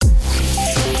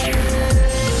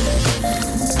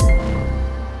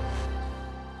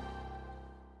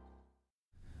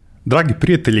Dragi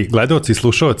prijatelji, gledaoci i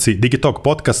slušaoci Digitalk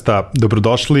podcasta,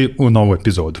 dobrodošli u novu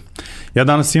epizodu. Ja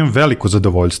danas imam veliko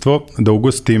zadovoljstvo da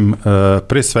ugostim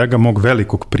pre svega mog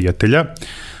velikog prijatelja,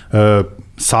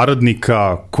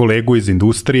 saradnika, kolegu iz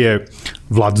industrije,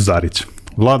 Vladu Zarić.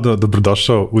 Vlado,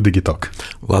 dobrodošao u Digitalk.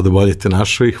 Vlado, bolje te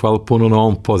našao i hvala puno na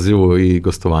ovom pozivu i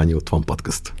gostovanju u tvom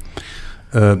podcastu.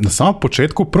 Na samom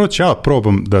početku, prvo ću ja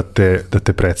probam da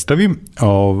te predstavim.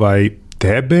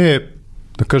 Tebe,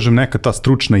 da kažem, neka ta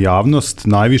stručna javnost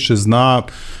najviše zna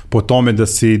po tome da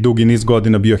si dugi niz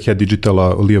godina bio head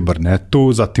digitala u Leo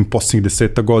Burnettu, zatim posljednjih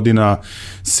 10 godina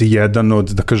si jedan od,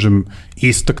 da kažem,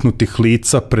 istaknutih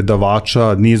lica,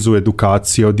 predavača, nizu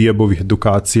edukacija, od IAB-ovih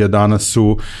edukacija, danas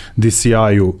u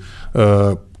DCI-u.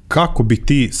 Kako bi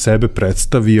ti sebe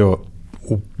predstavio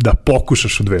da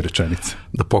pokušaš u 2 rečenice?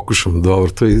 Da pokušam,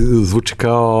 dobro, to zvuči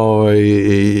kao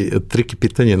triki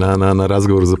pitanje na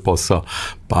razgovor za posao.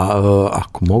 Pa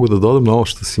ako mogu da dodam na ovo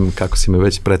kako si me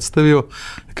već predstavio,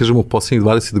 da kažem, u posljednjih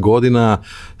 20 godina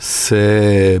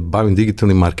se bavim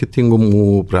digitalnim marketingom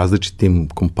u različitim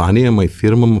kompanijama i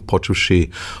firmama, počevši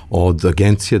od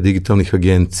agencija, digitalnih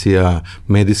agencija,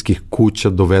 medijskih kuća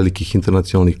do velikih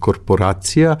internacionalnih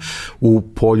korporacija u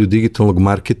polju digitalnog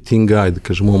marketinga, da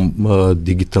kažemo,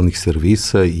 digitalnih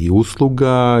servisa i usluga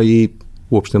i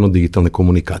uopšteno digitalne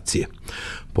komunikacije.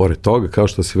 Pored toga, kao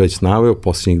što si već naveo,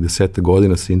 posljednjih 10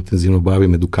 godina se intenzivno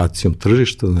bavim edukacijom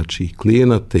tržišta, znači i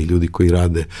klijenata i ljudi koji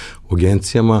rade u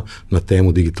agencijama na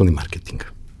temu digitalni marketinga.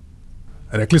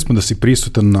 Rekli smo da si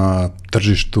prisutan na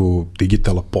tržištu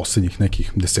digitala posljednjih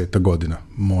nekih 10 godina,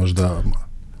 možda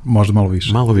malo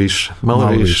više. Malo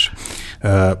više.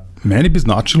 Meni bi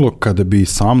značilo kada bi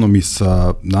sa mnom i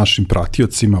sa našim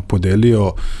pratiocima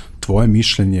podelio tvoje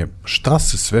mišljenje šta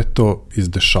se sve to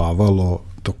izdešavalo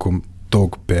tokom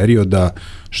tog perioda,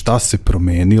 šta se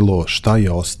promenilo, šta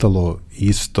je ostalo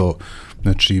isto.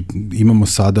 Znači, imamo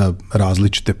sada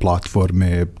različite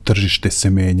platforme, tržište se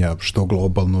menja, što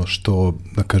globalno, što,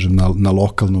 da kažem, na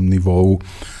lokalnom nivou.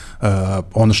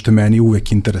 Ono što je meni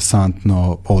uvek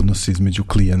interesantno, odnos između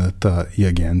klijenata i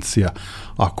agencija.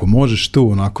 Ako možeš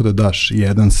tu onako da daš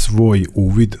jedan svoj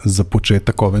uvid za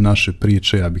početak ove naše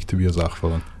priče, ja bih ti bio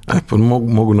zahvalan. Pa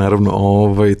mogu naravno,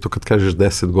 to kad kažeš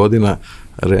 10 godina,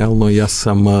 realno ja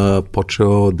sam počeo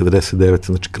 99.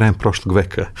 znači krajem prošlog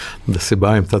veka da se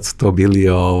bavim, tad su to bili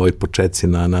početci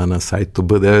na sajtu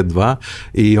B92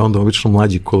 i onda obično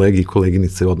mlađi kolegi i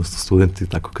koleginice, odnosno studenti,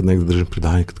 tako kad negde držim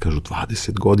predavanje, kad kažu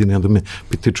 20 godina, onda me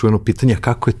pitaju čujeno pitanje,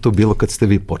 kako je to bilo kad ste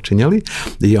vi počinjali,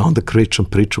 i ja onda krećem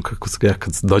priču kako ja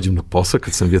kad dođem na posao,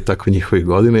 kad sam bio tako njihovih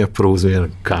godina, ja prvo uzmem jedan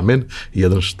kamen,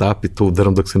 jedan štap i to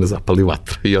udaram dok se ne zapali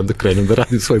vatra i onda krenem da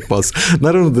radim svoj posao.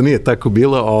 Naravno da nije tako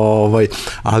bilo,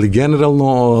 ali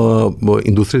generalno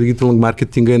industrija digitalnog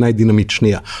marketinga je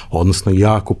najdinamičnija, odnosno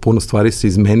jako puno stvari se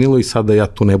izmenilo i sada ja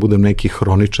tu ne budem neki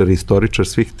hroničar i istoričar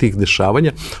svih tih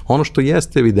dešavanja. Ono što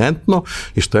jeste evidentno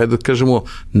i što je, da kažemo,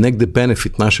 negde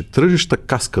benefit našeg tržišta,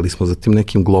 kaskali smo za tim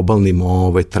nekim globalnim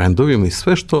trendovima i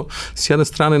sve što s jedne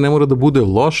strane ne mora da bude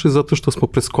loše zato što smo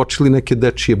preskočili neke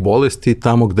dečije bolesti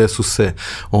tamo gde su se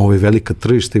velika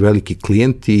tržišta i veliki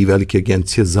klijenti i velike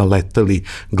agencije zaletali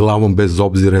glavom bez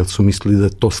obzira jer su mislili da je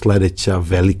to sledeća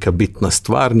velika bitna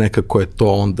stvar, nekako je to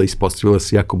onda ispostavilo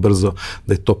se jako brzo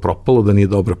da je to propalo, da nije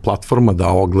dobra platforma, da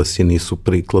oglasi nisu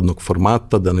prikladnog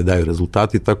formata, da ne daju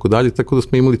rezultati i tako dalje, tako da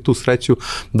smo imali tu sreću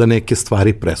da neke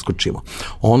stvari preskočimo.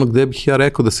 Ono gde bih ja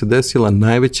rekao da se desila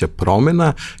najveća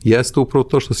promena jeste upravo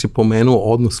to što si pomenuo,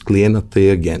 odnos klijenata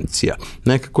i agencija.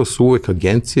 Nekako su uvek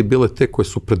agencije bile te koje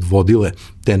su predvodile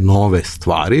te nove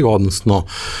stvari, odnosno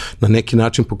na neki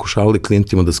način pokušavali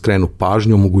klijentima da skrenu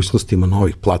pažnju o mogućnostima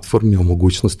novih platformi, o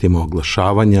mogućnostima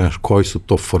oglašavanja, koji su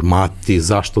to formati,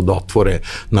 zašto da otvore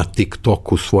na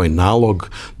TikToku svoj nalog,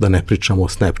 da ne pričamo o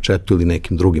Snapchatu ili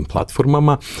nekim drugim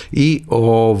platformama i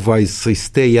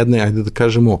iz te jedne, ajde da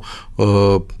kažemo,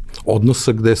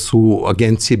 odnosa gde su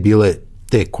agencije bile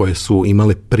te koje su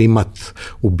imale primat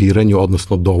u biranju,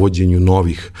 odnosno dovođenju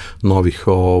novih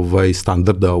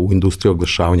standarda u industriji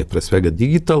oglašavanja, pre svega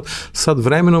digital, sad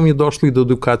vremenom je došlo i do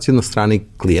edukacije na strani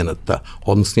klijenata,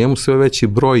 odnosno imamo sve veći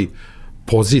broj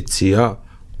pozicija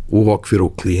u okviru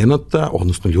klijenata,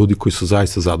 odnosno ljudi koji su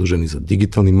zaista zaduženi za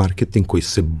digitalni marketing, koji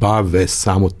se bave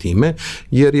samo time,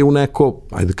 jer je u neko,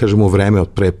 ajde kažemo, vreme od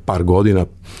pre par godina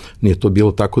nije to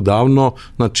bilo tako davno,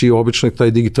 znači obično je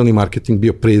taj digitalni marketing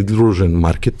bio pridružen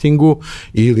marketingu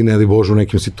ili ne daj Bože u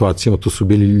nekim situacijama to su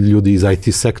bili ljudi iz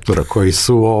IT sektora koji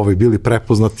su bili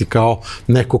prepoznati kao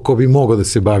neko ko bi mogao da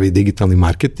se bavi digitalnim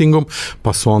marketingom,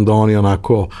 pa su onda oni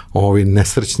onako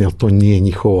nesrećni, ali to nije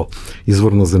njihovo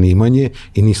izvorno zanimanje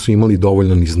i nisu imali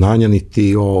dovoljno ni znanja,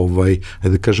 niti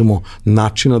da kažemo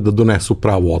načina da donesu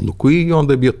pravu odluku i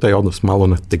onda je bio taj odnos malo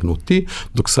nategnuti,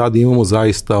 dok sad imamo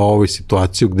zaista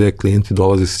situaciju gde klijenti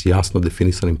dolaze s jasno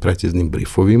definisanim preciznim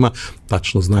briefovima,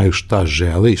 tačno znaju šta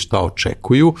žele i šta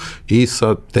očekuju i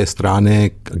sa te strane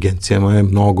agencijama je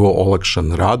mnogo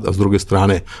olakšan rad, a s druge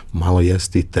strane malo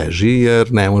jeste i teži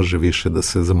jer ne može više da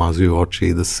se zamazuju oči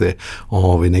i da se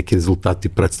neki rezultati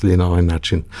predstavljaju na ovaj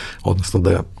način, odnosno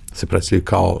da se predstavljaju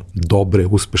kao dobre,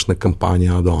 uspešne kampanje,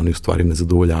 a da oni u stvari ne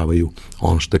zadovoljavaju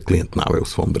ono što je klijent naveo u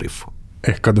svom briefu.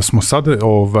 Kada smo sada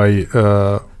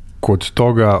kod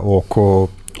toga oko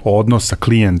odnosa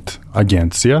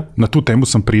klijent-agencija, na tu temu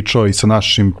sam pričao i sa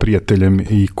našim prijateljem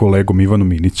i kolegom Ivanom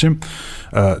Minićem,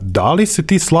 da li se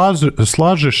ti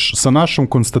slažeš sa našom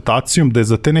konstatacijom da je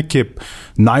za te neke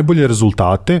najbolje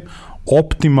rezultate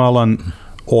optimalan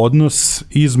odnos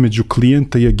između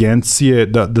klijenta i agencije,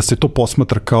 da se to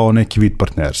posmatra kao neki vid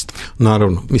partnerstva?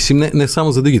 Naravno. Mislim, ne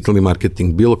samo za digitalni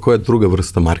marketing, bilo koja druga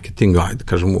vrsta marketinga, ajde,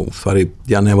 kažemo, u stvari,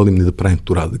 ja ne volim ni da pravim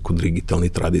tu razliku digitalni,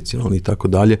 tradicionalni i tako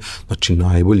dalje, znači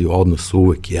najbolji odnos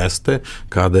uvek jeste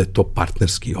kada je to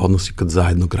partnerski odnos i kad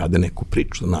zajedno grade neku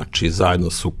priču, znači zajedno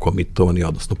su komitovani,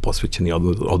 odnosno posvećeni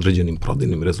određenim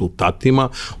prodajnim rezultatima,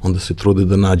 onda se trude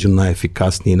da nađu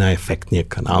najefikasnije i najefektnije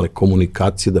kanale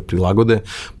komunikacije, da prilagode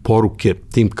poruke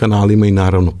tim kanalima i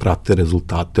naravno prate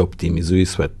rezultate, optimizuju i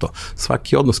sve to.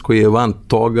 Svaki odnos koji je van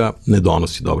toga ne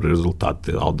donosi dobre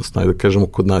rezultate, odnosno da kažemo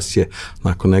kod nas je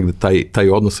nakon negde taj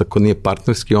odnos ako nije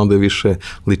partnerski onda je više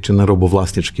liči na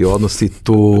robovlasnički odnos i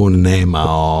tu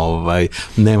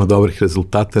nema dobrih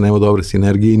rezultata, nema dobre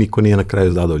sinergije i niko nije na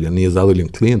kraju zadovoljan. Nije zadovoljan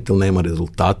klijent ili nema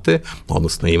rezultate,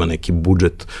 odnosno ima neki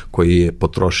budžet koji je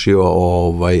potrošio,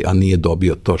 a nije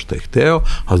dobio to što je hteo,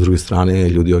 a s druge strane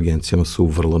ljudi u agencijama su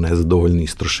vrlo nezadovoljni,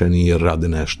 istrošeni jer rade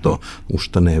nešto u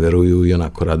šta ne veruju i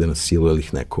onako rade na silu jer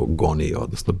ih neko goni,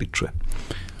 odnosno bičuje.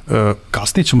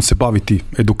 Kasnije ćemo se baviti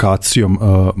edukacijom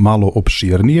malo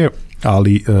opširnije,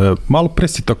 ali malo pre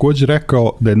si također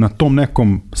rekao da je na tom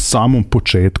nekom samom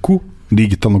početku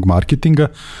digitalnog marketinga,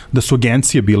 da su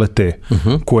agencije bile te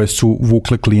koje su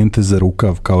vukle klijente za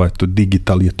rukav, kao eto,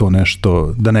 digital je to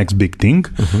nešto, the next big thing,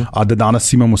 a da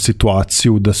danas imamo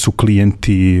situaciju da su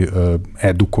klijenti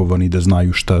edukovani, da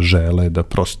znaju šta žele, da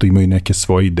prosto imaju neke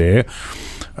svoje ideje.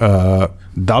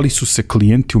 Da li su se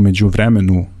klijenti u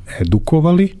međuvremenu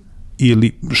edukovali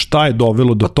ili šta je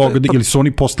dovelo do toga, ili su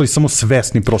oni postali samo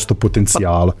svesni prosto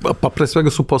potencijala? Pa pre svega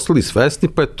su postali svesni,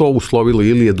 pa je to uslovilo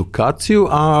ili edukaciju,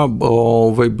 a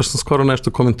baš sam skoro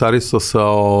nešto komentarisao sa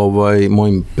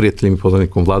mojim prijateljem i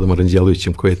poznanikom Vladom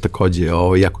Aranđelovićem, koji je takođe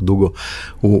jako dugo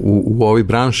u ovoj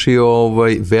branši,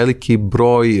 veliki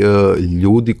broj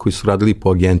ljudi koji su radili po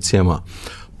agencijama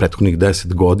prethodnih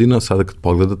 10 godina, sada kad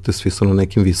pogledate, svi su na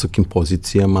nekim visokim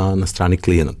pozicijama na strani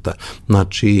klijenata.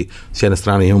 Znači, s jedne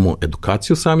strane imamo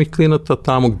edukaciju samih klijenata,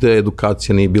 tamo gde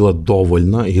edukacija nije bila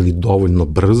dovoljna ili dovoljno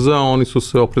brza, oni su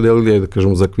se opredelili, da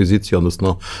kažemo, za akviziciju,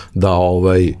 odnosno da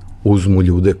uzmu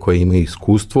ljude koji imaju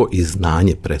iskustvo i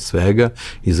znanje pre svega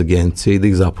iz agencije i da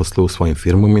ih zaposle u svojim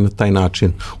firmama i na taj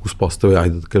način uspostave,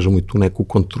 ajde da kažemo, i tu neku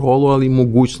kontrolu, ali i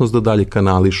mogućnost da dalje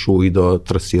kanališu i da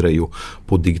trasiraju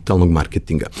pod digitalnog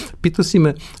marketinga. Pitao si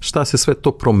me šta se sve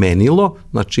to promenilo,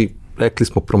 znači rekli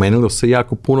smo promenilo se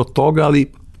jako puno toga,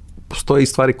 ali postoje i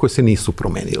stvari koje se nisu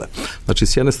promenile. Znači,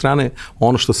 s jedne strane,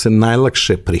 ono što se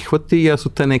najlakše prihvati jesu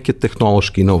te neke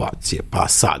tehnološke inovacije. Pa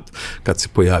sad, kad se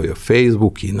pojavio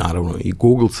Facebook i naravno i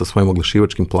Google sa svojim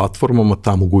oglašivačkim platformama,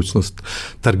 ta mogućnost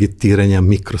targetiranja,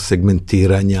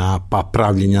 mikrosegmentiranja, pa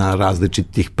pravljenja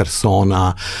različitih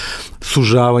persona,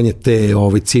 sužavanje te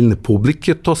ciljne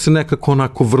publike, to se nekako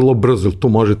onako vrlo brzo, tu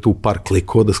možete u par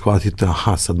klikova da shvatite,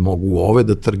 aha, sad mogu ove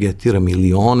da targetiram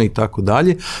milione i tako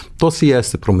dalje. To se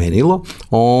jeste promenilo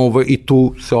i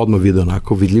tu se odmah vide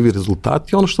onako vidljivi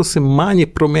rezultati. Ono što se manje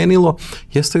promenilo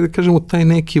jeste, da kažemo, taj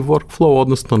neki workflow,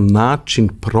 odnosno način,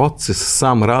 proces,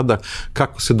 sam rada,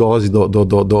 kako se dolazi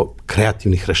do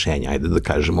kreativnih rešenja, ajde da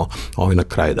kažemo, na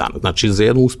kraju dana. Znači, za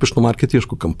jednu uspešnu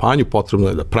marketinšku kampanju potrebno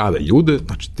je da prave ljude,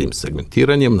 znači tim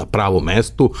segmentiranjem na pravom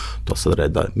mestu, to sad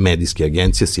reda medijske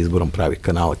agencije sa izborom pravih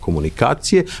kanala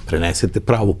komunikacije, prenesete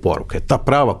pravu poruku. Ta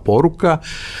prava poruka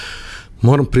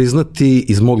Moram priznati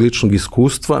iz mog ličnog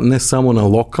iskustva, ne samo na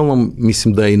lokalnom,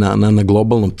 mislim da i na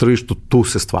globalnom tržištu, tu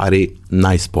se stvari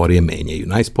najsporije menjaju.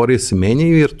 Najsporije se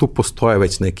menjaju jer tu postoje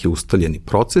već neki ustaljeni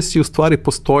procesi i u stvari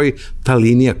postoji ta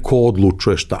linija ko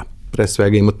odlučuje šta. Pre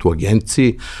svega ima tu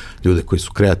agenciji, ljude koji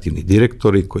su kreativni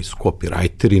direktori, koji su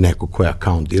copywriteri, neko ko je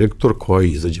account direktor,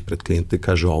 koji izađe pred klijente i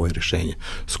kaže ovo je rešenje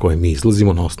s kojim mi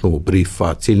izlazimo na osnovu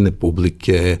briefa, ciljne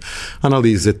publike,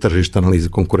 analize tržišta, analize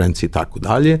konkurencije i tako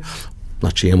dalje.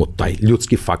 Znači imamo taj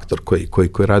ljudski faktor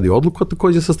koji radi odluku, a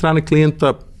takođe sa strane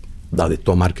klijenta, da li je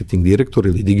to marketing direktor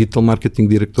ili digital marketing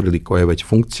direktor ili koja je već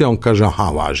funkcija, on kaže aha,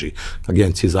 važi,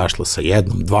 agencija je izašla sa 1,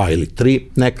 2 ili 3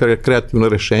 neka kreativna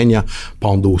rešenja, pa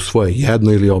onda usvoje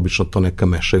jedno ili obično to neka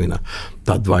mešavina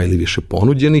ta 2 ili više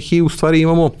ponuđenih i u stvari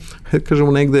imamo,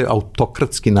 kažemo negde,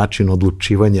 autokratski način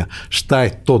odlučivanja šta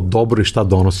je to dobro i šta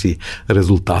donosi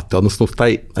rezultate, odnosno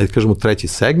taj, ajde kažemo, treći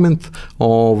segment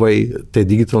te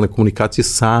digitalne komunikacije,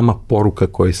 sama poruka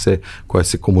koja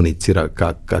se komunicira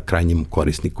ka krajnjem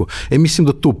korisniku. Mislim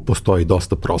da tu postoji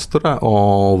dosta prostora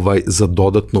za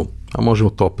dodatnu, a možemo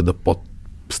to opet da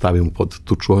stavimo pod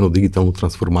tu čuvenu digitalnu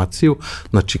transformaciju,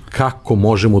 znači kako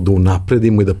možemo da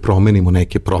unapredimo i da promenimo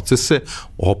neke procese,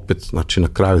 opet, znači na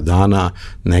kraju dana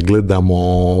ne gledamo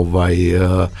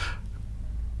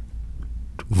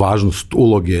važnost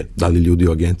uloge, da li ljudi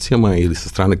u agencijama ili sa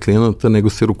strane klijenata, nego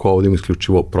se rukovodimo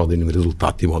isključivo prodajnim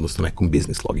rezultatima, odnosno nekom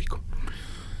biznis logikom.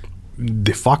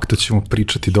 De facto ćemo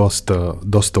pričati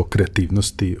dosta o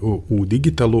kreativnosti u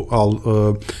digitalu, ali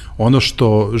ono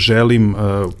što želim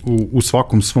u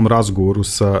svakom svom razgovoru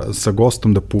sa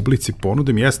gostom da publici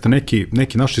ponudim jeste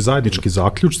neki naši zajednički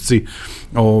zaključci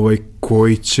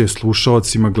koji će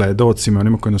slušalcima, gledaocima,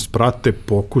 onima koji nas prate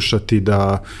pokušati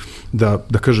da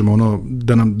kažemo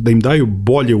da im daju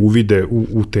bolje uvide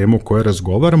u temu o kojoj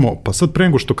razgovaramo. Pa sad pre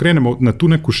nego što krenemo na tu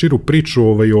neku širu priču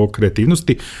o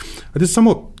kreativnosti, ajde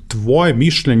samo tvoje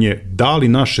mišljenje, da li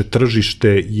naše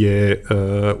tržište je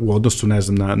u odnosu, ne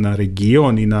znam, na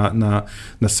region i na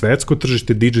svetsko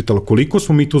tržište digitala, koliko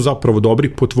smo mi tu zapravo dobri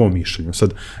po tvom mišljenju?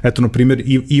 Sad, eto, na primjer,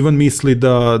 Ivan misli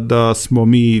da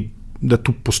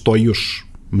tu postoji još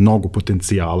mnogo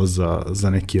potencijala za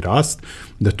neki rast,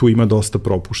 da tu ima dosta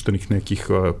propuštenih nekih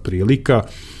prilika.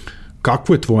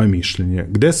 Kakvo je tvoje mišljenje?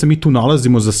 Gde se mi tu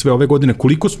nalazimo za sve ove godine?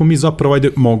 Koliko smo mi zapravo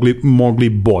mogli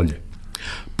bolje?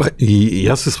 Pa i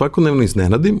ja se svakodnevno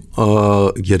iznenadim,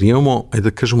 jer imamo, ajde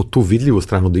da kažemo, tu vidljivu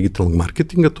stranu digitalnog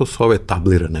marketinga, to su ove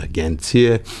tablirane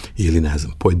agencije ili, ne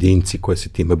znam, pojedinci koji se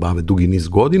time bave dugi niz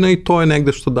godina i to je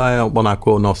negde što daje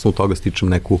onako, na osnovu toga stičem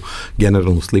neku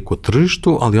generalnu sliku o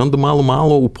tržištu, ali onda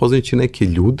malo upoznajući neke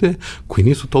ljude koji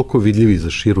nisu toliko vidljivi za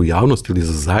širu javnost ili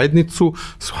za zajednicu,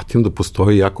 shvatim da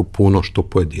postoji jako puno što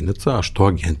pojedinaca, a što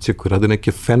agencije koje rade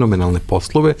neke fenomenalne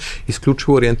poslove,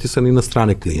 isključivo orijentisani na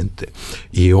strane klijente.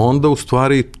 I onda u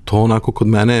stvari to onako kod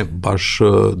mene baš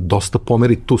dosta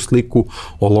pomeri tu sliku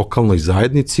o lokalnoj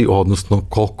zajednici, odnosno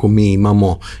koliko mi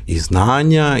imamo i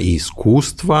znanja i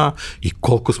iskustva i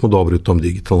koliko smo dobri u tom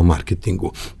digitalnom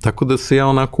marketingu. Tako da se ja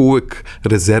onako uvek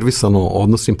rezervisano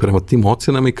odnosim prema tim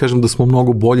ocenama i kažem da smo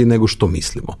mnogo bolji nego što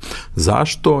mislimo.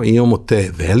 Zašto? Imamo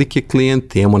te velike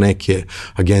klijente, imamo neke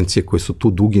agencije koje su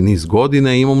tu dugi niz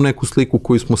godina i imamo neku sliku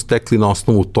koju smo stekli na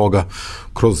osnovu toga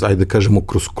kroz, ajde kažemo,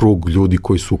 kroz krug ljudi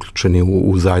koji su uključeni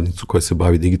u zajednicu koja se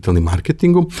bavi digitalnim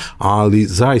marketingom, ali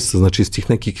zaista, znači, iz tih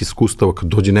nekih iskustava kad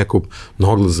dođe neko na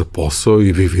oglas za posao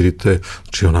i vi vidite,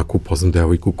 znači, onako upoznam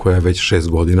devojku koja već 6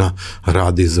 godina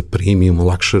radi za premium,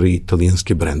 luxury,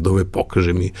 italijanske brendove,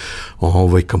 pokaže mi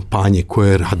kampanje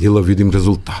koje je radila, vidim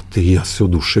rezultate i ja se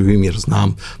oduševim jer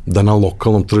znam da na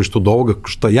lokalnom tržištu od ovoga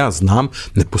što ja znam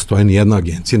ne postoje ni jedna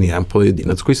agencija, ni jedan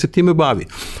pojedinac koji se time bavi.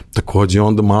 Takođe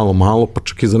onda malo, pa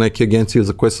čak i za neke agencije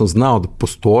za koje sam znao da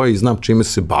postoje i znam čime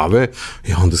se bave,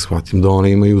 ja onda shvatim da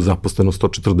one imaju zaposleno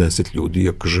 140 ljudi i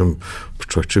ja kažem,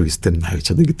 čovječe, vi ste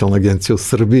najveća digitalna agencija u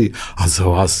Srbiji, a za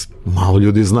vas malo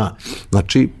ljudi zna.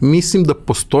 Znači, mislim da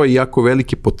postoji jako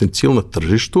veliki potencijal na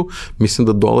tržištu, mislim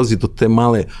da dolazi do te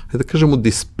male, da kažemo,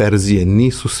 disperzije,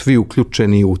 nisu svi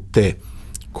uključeni u te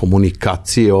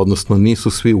komunikacije, odnosno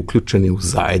nisu svi uključeni u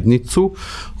zajednicu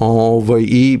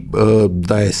i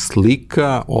da je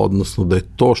slika, odnosno da je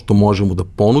to što možemo da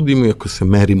ponudimo i ako se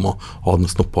merimo,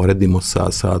 odnosno poredimo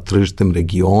sa tržištem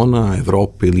regiona,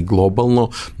 Evrope ili globalno,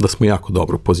 da smo jako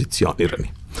dobro pozicionirani.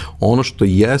 Ono što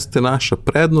jeste naša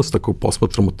prednost, ako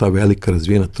posmatramo ta velika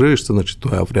razvijena tržišta, znači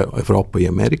to je Evropa i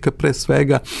Amerika pre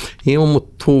svega, imamo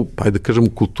tu, pa da kažemo,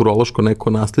 kulturološko neko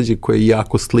nasleđe koje je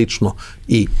jako slično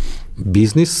i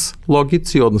biznis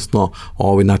logici, odnosno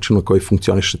način na koji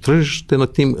funkcioniše tržište na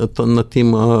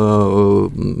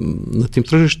tim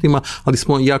tržištima, ali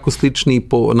smo jako slični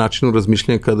po načinu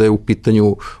razmišljanja kada je u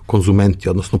pitanju konzumenti,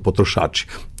 odnosno potrošači.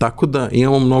 Tako da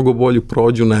imamo mnogo bolju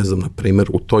prođu, ne znam, na primjer,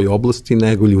 u toj oblasti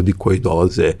nego ljudi koji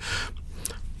dolaze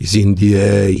iz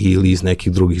Indije ili iz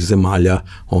nekih drugih zemalja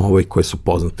koje su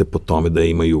poznate po tome da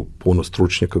imaju puno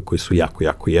stručnjaka koji su jako,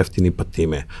 jako jeftini, pa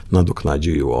time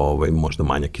nadoknađuju možda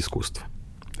manjak iskustva.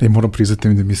 Moram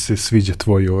priznati da mi se sviđa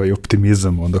tvoj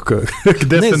optimizam, onda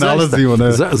gde se nalazimo.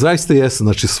 Zaista jesam,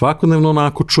 znači svakodnevno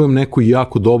onako čujem neku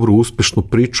jako dobru, uspešnu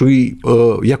priču i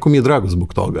jako mi je drago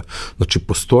zbog toga. Znači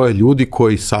postoje ljudi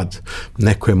koji sad,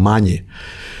 neko je manje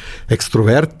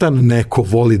ekstrovertan, neko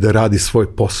voli da radi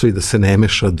svoj posao i da se ne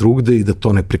meša drugde i da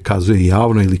to ne prikazuje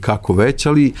javno ili kako već,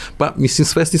 ali pa mislim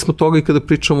svesni smo toga i kada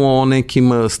pričamo o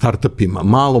nekim startupima.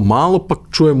 Malo pa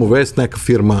čujemo vest, neka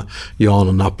firma je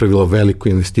napravila veliku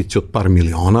investiciju od par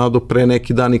miliona, a do pre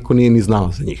neki dan niko nije ni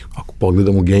znao za njih. Ako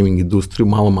pogledamo gaming industriju,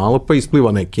 malo pa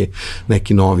ispliva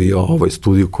neki novi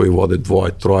studiju koji vode 2,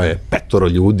 3, 5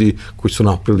 ljudi koji su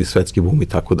napravili svetski boom i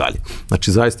tako dalje.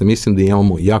 Znači zaista mislim da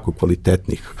imamo jako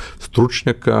kvalitetnih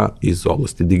stručnjaka iz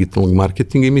oblasti digitalnog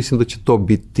marketinga i mislim da će to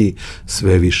biti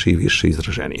sve više i više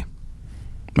izraženije.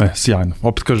 Sjajno.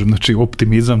 Opet kažem, znači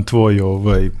optimizam tvoj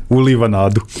uliva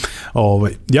nadu.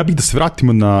 Ja bih da se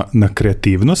vratimo na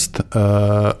kreativnost.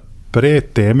 Pre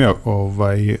teme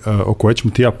o kojoj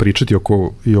ćemo ti ja pričati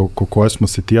i oko koje smo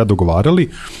se ti ja dogovarali,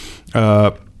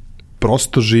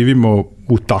 prosto živimo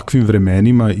u takvim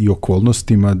vremenima i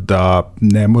okolnostima da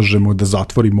ne možemo da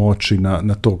zatvorimo oči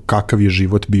na to kakav je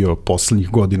život bio poslednjih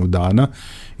godinu dana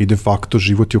i de facto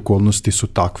život i okolnosti su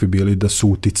takvi bili da su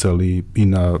uticali i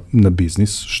na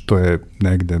biznis, što je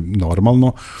negde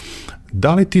normalno.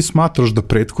 Da li ti smatraš da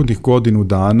prethodnih godinu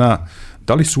dana,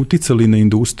 da li su uticali na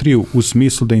industriju u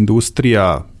smislu da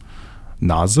industrija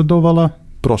nazadovala,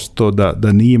 prosto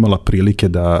da nije imala prilike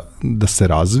da se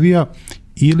razvija,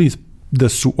 ili da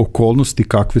su okolnosti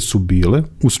kakve su bile,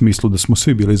 u smislu da smo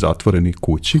svi bili zatvoreni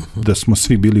kući, da smo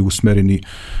svi bili usmereni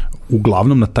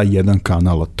uglavnom na taj jedan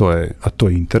kanal, a to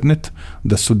je internet,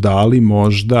 da su dali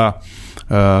možda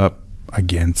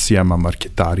agencijama,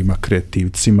 marketarima,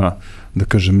 kreativcima, da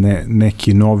kažem,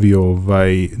 neki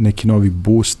novi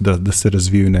boost da se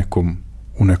razviju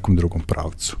u nekom drugom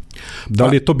pravcu. Da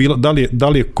li je to bilo, da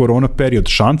li je korona period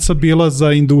šansa bila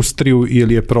za industriju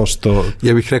ili je prosto...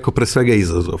 Ja bih rekao pre svega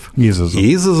izazov.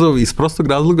 Izazov iz prostog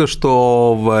razloga što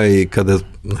kada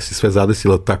nas je sve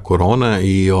zadesila ta korona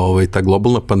i ta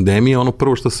globalna pandemija, ono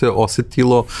prvo što se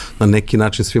osetilo, na neki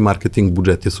način svi marketing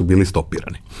budžeti su bili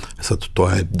stopirani. Sad to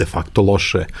je de facto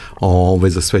loše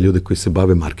za sve ljude koji se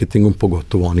bave marketingom,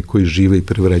 pogotovo oni koji žive i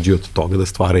privređuju od toga da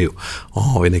stvaraju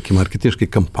neke marketinške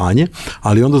kampanje,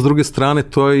 ali onda s druge strane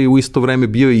to je u isto vreme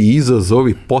bio i izazov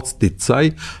i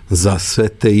podsticaj za sve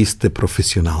te iste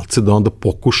profesionalce da onda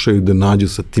pokušaju da nađu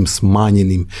sa tim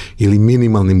smanjenim ili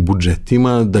minimalnim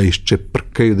budžetima, da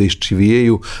iščeprkaju, da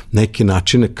iščivijaju neke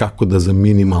načine kako da za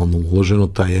minimalno uloženo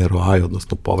taj ROI,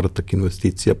 odnosno povrat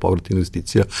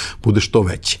investicija bude što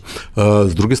veći.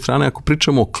 S druge strane, ako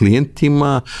pričamo o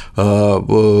klijentima,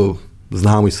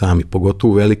 znamo i sami,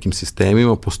 pogotovo u velikim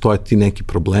sistemima, postoje ti neki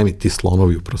problemi, ti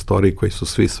slonovi u prostoriji koji su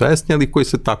svi svesni, ali koji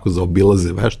se tako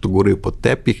zaobilaze vešto, guraju pod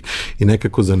tepih i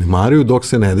nekako zanemaruju dok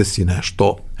se ne desi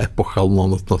nešto epohalno,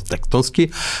 odnosno tektonski,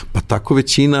 pa tako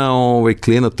većina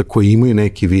klijenata koji imaju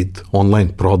neki vid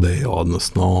online prodaje,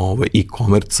 odnosno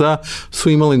e-komerca, su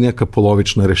imali neka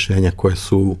polovična rešenja koje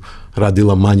su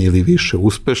radila manje ili više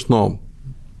uspešno,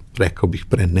 rekao bih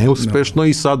pre neuspešno,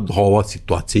 i sad ova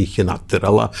situacija ih je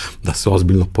naterala da se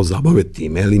ozbiljno pozabave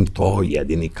time, jer im to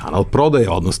jedini kanal prodaje,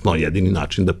 odnosno jedini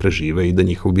način da prežive i da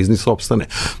njihov biznis opstane.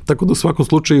 Tako da u svakom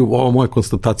slučaju ova moja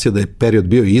konstatacija da je period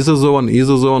bio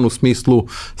izazovan u smislu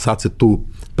sad se tu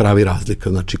pravi razlika,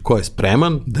 znači ko je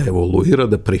spreman da evoluira,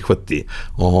 da prihvati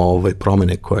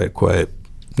promene koje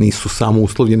nisu samo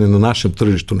uslovljene na našem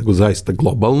tržištu, nego zaista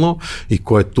globalno, i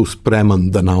ko je tu spreman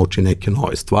da nauči neke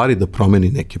nove stvari, da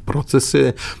promeni neke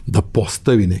procese, da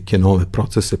postavi neke nove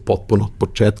procese potpuno od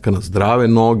početka na zdrave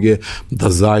noge, da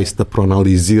zaista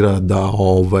proanalizira, da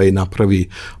napravi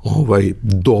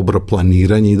dobro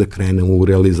planiranje i da krene u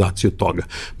realizaciju toga.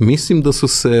 Mislim da su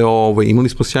se, imali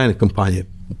smo sjajne kampanje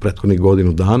u prethodnih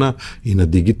godinu dana i na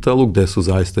digitalu, gde su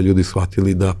zaista ljudi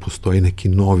shvatili da postoji neki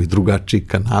novi, drugačiji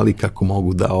kanali kako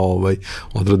mogu da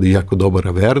odrade jako dobar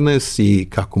awareness i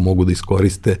kako mogu da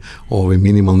iskoriste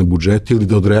minimalne budžete ili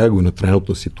da odreaguju na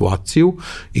trenutnu situaciju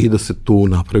i da se tu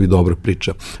napravi dobra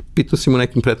priča. Pitao si mu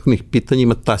nekim prethodnih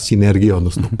pitanjima ta sinergija,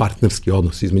 odnosno partnerski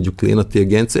odnos između klijenata i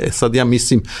agencije. Sad ja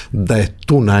mislim da je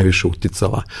tu najviše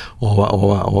uticala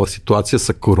ova situacija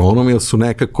sa koronom, jer su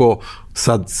nekako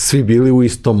sad svi bili u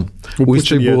istoj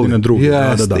boli. Na drugi.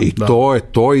 Jeste, i to je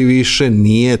to i više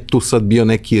nije tu sad bio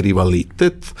neki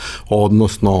rivalitet,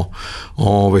 odnosno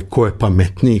ko je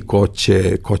pametniji, ko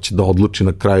će da odluči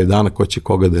na kraju dana, ko će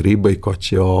koga da riba i ko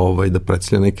će da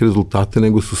predstavlja neke rezultate,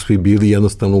 nego su svi bili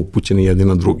jednostavno upućeni jedni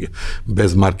na druge.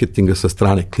 Bez marketinga sa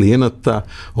strane klijenata,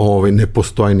 ne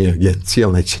postoji ni agencija,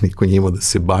 ali neće niko njima da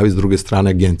se bavi. S druge strane,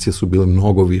 agencije su bile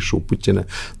mnogo više upućene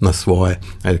na svoje,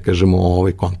 ajde kažemo,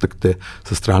 kontakte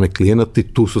sa strane klijenata i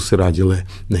tu su se rađale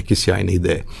neke sjajne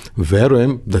ideje.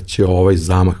 Verujem da će ovaj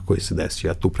zamah koji se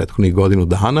desio tu prethodnih godinu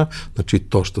dana, znači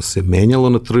to što se menjalo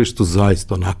na tržištu,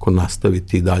 zaista onako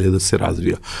nastaviti i dalje da se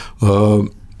razvija.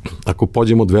 Ako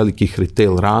pođemo od velikih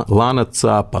retail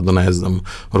lanaca, pa do,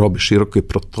 robe široke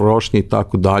potrošnje i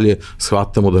tako dalje,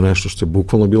 shvatamo da nešto što je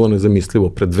bukvalno bilo nezamislivo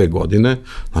pre 2 godine,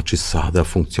 znači sada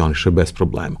funkcioniše bez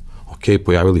problema.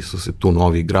 Pojavili su se tu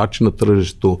novi igrači na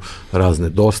tržištu, razne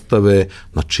dostave,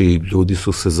 znači ljudi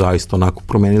su se zaista onako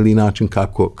promenili i način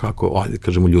kako ajde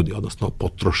kažemo ljudi, odnosno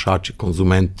potrošači,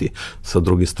 konzumenti sa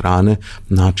druge strane,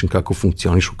 način kako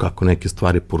funkcionišu, kako neke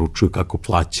stvari poručuju, kako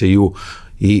plaćaju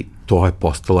i to je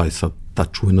postala i sad ta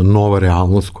čujna nova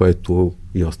realnost koja je tu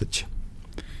i ostaće.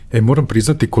 Moram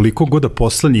priznati koliko god da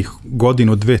poslednjih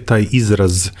godinu, 2 taj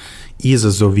izraz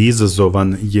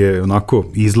izazovan je onako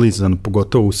izlizan,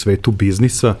 pogotovo u svetu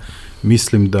biznisa,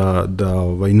 mislim da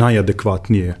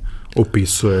najadekvatnije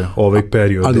opisuje ovaj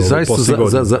period. Ali zaista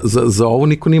za ovo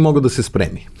niko nije mogao da se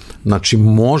spremi. Znači,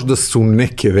 možda su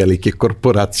neke velike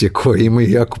korporacije koje imaju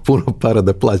jako puno para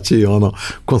da plaćaju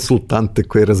konsultante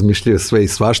koji razmišljaju sve i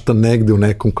svašta, negde u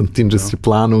nekom contingency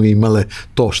planu imale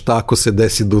to šta ako se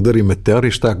desi da udari meteor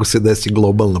i šta ako se desi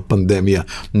globalna pandemija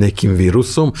nekim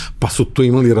virusom, pa su tu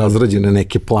imali razrađene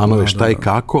neke planove šta i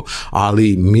kako,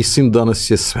 ali mislim da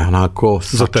nas je sve onako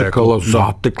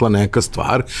zatekla neka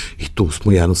stvar i tu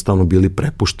smo jednostavno bili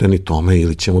prepušteni tome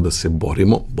ili ćemo da se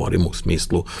borimo u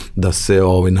smislu da se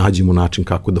nađemo način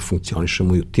kako da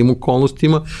funkcionišemo i u tim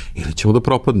okolnostima ili ćemo da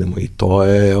propadnemo i to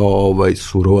je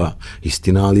surova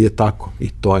istina, ali je tako i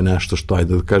to je nešto što,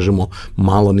 ajde da kažemo,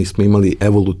 malo nismo imali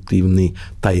evolutivni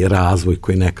taj razvoj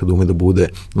koji nekad ume da bude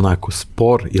onako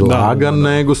spor i lagan,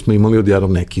 nego smo imali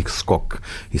odjednom nekih skok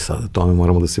i sada tome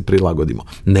moramo da se prilagodimo.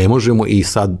 Ne možemo i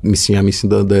sad, ja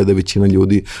mislim da je većina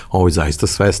ljudi zaista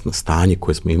svesna stanje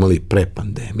koje smo imali pre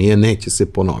pandemije, neće se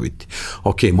ponoviti.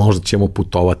 Možda ćemo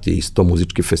putovati isto,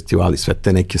 muzički festivali, sve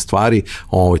te neke stvari,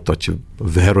 to će,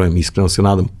 verujem, iskreno se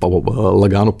nadam,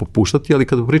 lagano popuštati, ali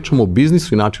kada pričamo o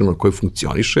biznisu i načinu na koji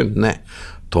funkcioniše, ne.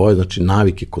 To je, znači,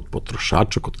 navike kod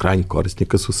potrošača, kod krajnjih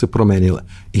korisnika su se promenile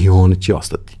i one će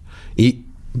ostati. I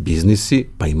biznisi,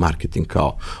 pa i marketing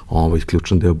kao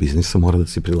ključan deo biznisa mora da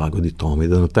se prilagodi tome i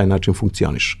da na taj način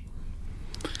funkcioniše.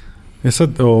 Sad,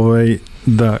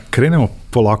 da krenemo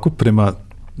polako prema,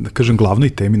 da kažem, glavnoj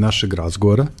temi našeg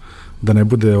razgovora, da ne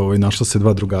bude našla se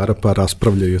 2 drugara pa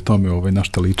raspravljaju o tome na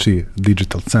šta liči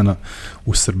digital scena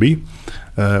u Srbiji.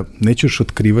 Neću još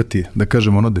otkrivati, da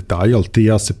kažem, detalje, ali ti i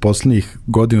ja se poslednjih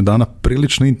godinu dana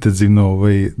prilično intenzivno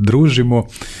družimo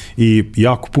i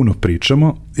jako puno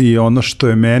pričamo i ono što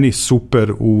je meni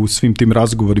super u svim tim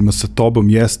razgovorima sa tobom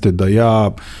jeste da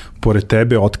ja pored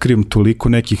tebe otkrivam toliko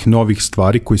nekih novih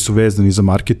stvari koji su vezani za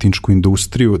marketinšku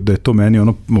industriju, da je to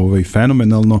meni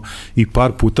fenomenalno i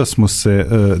par puta smo se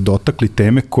dotakli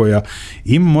teme koja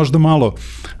ima možda malo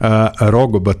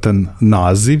rogobatan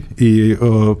naziv i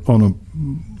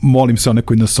molim se one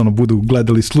koji nas budu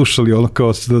gledali, slušali,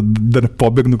 kao da ne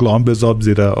pobegnu glavom bez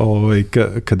obzira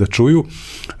kada čuju.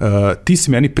 Ti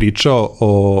si meni pričao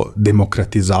o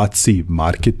demokratizaciji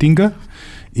marketinga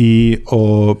i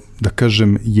o, da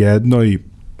kažem, jednoj,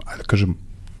 da kažem,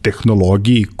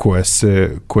 tehnologiji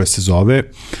koja se zove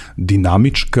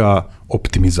dinamička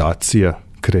optimizacija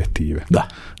kreative. Da.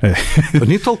 Pa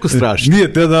nije toliko strašno. Nije,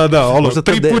 da,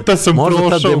 3 puta sam prošao u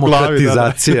glavi. Možda ta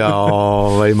demokratizacija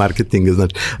marketinga,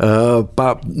 znači.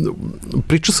 Pa,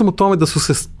 pričao sam o tome da su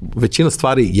se većina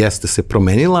stvari jeste se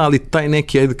promenila, ali taj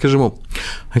neki, ajde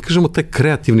kažemo, taj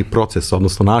kreativni proces,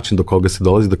 odnosno način do koga se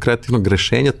dolazi do kreativnog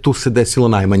rešenja, tu se desilo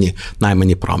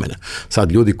najmanje promjena.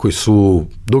 Sad, ljudi koji su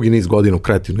dugi niz godina u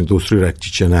kreativnoj industriji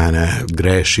reći će, ne,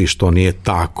 greši, što nije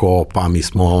tako, pa mi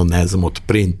smo, ne znam, od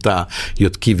printa i od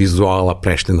od key vizuala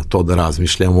prešli na to da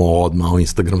razmišljamo odmah o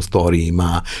Instagram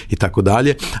storijima i tako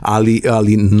dalje,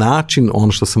 ali način,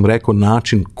 ono što sam rekao,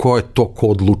 način ko je to ko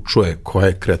odlučuje, koja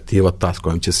je kreativa ta s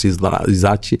kojom će se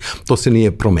izaći, to se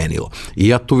nije promenilo. I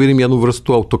ja tu vidim jednu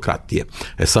vrstu autokratije.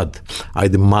 Sad,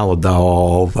 ajde malo da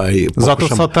zato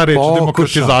sad ta reč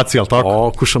demokratizacija, ali tako?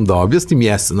 Pokušam da objasnim,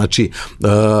 znači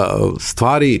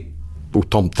stvari u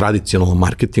tom tradicionalnom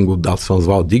marketingu, da li se on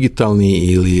zvao digitalni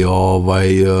ili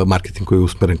marketing koji je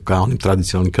usmeren ka onim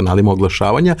tradicionalnim kanalima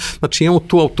oglašavanja, znači imamo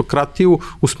tu autokratiju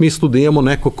u smislu da imamo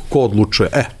nekog ko odlučuje,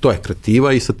 to je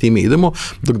kreativa i sa time idemo,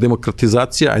 dok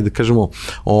demokratizacija, ajde kažemo,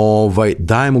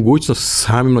 daje mogućnost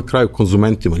samim na kraju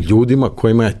konzumentima, ljudima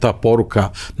kojima je ta poruka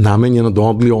namenjena da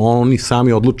oni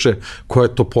sami odluče koja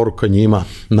je to poruka njima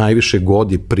najviše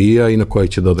godi, prija i na koje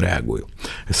će da odreaguju.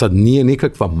 Sad, nije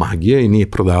nikakva magija i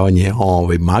nije prodavanje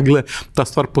magle, ta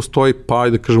stvar postoji pa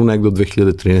da kažemo negde od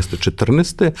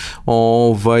 2013.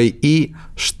 14. I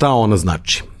šta ona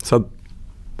znači? Sad,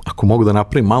 ako mogu da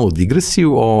napravim malu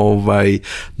digresiju,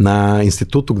 na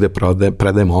institutu gde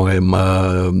predajem ove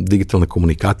digitalne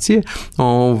komunikacije,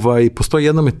 postoji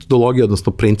jedna metodologija,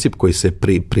 odnosno princip koji se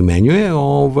primenjuje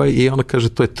i ona kaže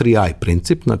to je 3I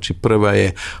princip, znači prva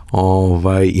je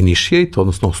initiate,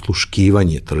 odnosno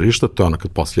osluškivanje tržišta, to je ono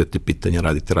kad postavljate pitanja,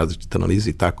 radite različite analize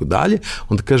i tako dalje,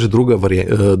 onda kaže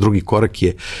drugi korak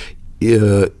je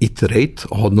iterate,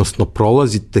 odnosno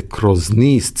prolazite kroz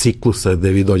niz ciklusa gde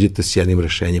vi dođete s jednim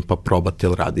rešenjem, pa probate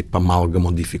ili radi, pa malo ga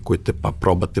modifikujete, pa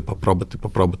probate,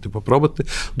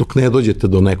 dok ne dođete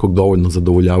do nekog dovoljno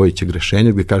zadovoljavajućeg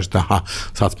rešenja gde kažete,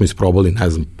 sad smo isprobali ne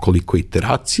znam koliko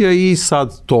iteracija i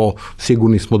sad to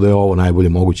sigurni smo da je ovo najbolje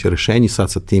moguće rešenje,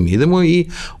 sad sa tim idemo i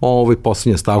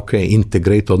poslednja stavka je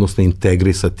integrate, odnosno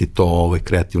integrisati to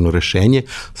kreativno rešenje.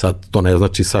 Sad to ne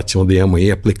znači sad ćemo da imamo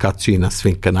i aplikaciju i na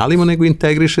svim kanalima, nego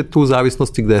integrišete u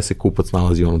zavisnosti gde se kupac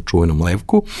nalazi u onom čuvenom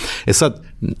levku. Sad,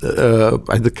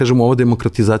 ajde da kažemo, ova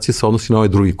demokratizacija se odnosi na ovaj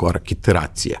drugi korak,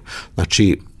 iteracija.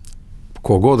 Znači,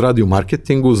 kogod radi u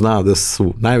marketingu zna da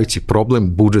su najveći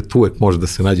problem, budžet uvek može da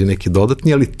se nađe neki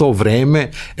dodatni, ali to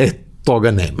vreme,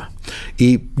 toga nema.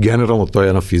 I generalno to je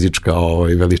jedna fizička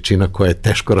veličina koja je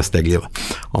teško rastegljiva,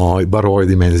 bar u ovoj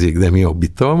dimenziji gde mi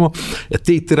obitavamo.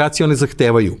 Te iteracije one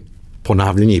zahtevaju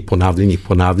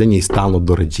ponavljanje i stalno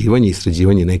dorađivanje i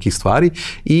sređivanje nekih stvari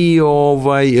i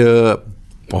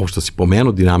ovo što si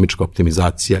pomenuo, dinamička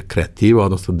optimizacija kreativa,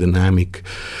 odnosno dynamic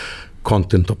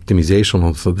content optimization,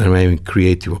 odnosno dynamic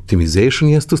creative optimization,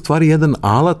 jeste u stvari jedan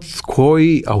alat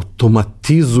koji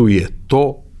automatizuje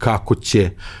to kako će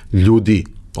ljudi,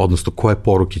 odnosno koje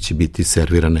poruke će biti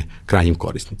servirane krajnjim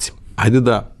korisnicima. Ajde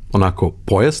da onako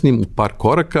pojasnim u par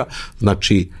koraka,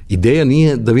 znači ideja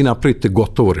nije da vi napravite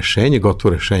gotovo rešenje,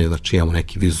 znači imamo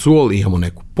neki vizual, imamo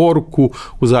neku poruku,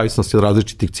 u zavisnosti od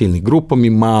različitih ciljnih grupa, mi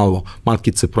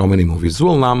malkice promenimo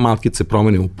vizual, malkice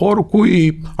promenimo poruku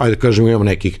i, ajde kažemo, imamo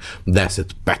nekih 10,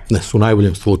 15, u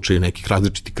najboljem slučaju nekih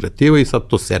različitih kreativa i sad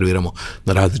to serviramo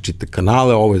na različite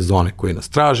kanale, ovo je za one koji nas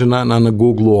traže na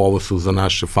Google-u, ovo su za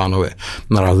naše fanove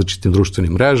na različitim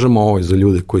društvenim mrežama, ovo je za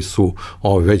ljude koji su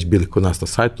već bili kod nas na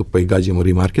sajtu, pa ih gađamo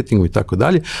remarketingu i tako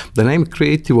dalje. Dynamic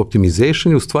Creative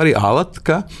Optimization je u stvari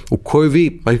alatka u kojoj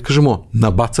vi, pa kažemo,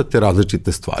 nabacate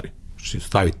različite stvari.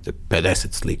 Stavite 50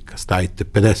 slika, stavite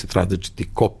 50 različitih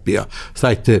kopija,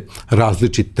 stavite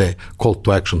različite call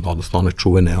to action, odnosno one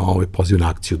čuvene poziv na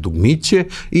akciju dugmiće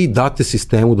i date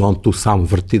sistemu da on tu sam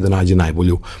vrti da nađe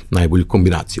najbolju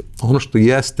kombinaciju. Ono što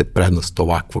jeste prednost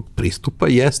ovakvog pristupa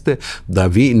jeste da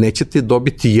vi nećete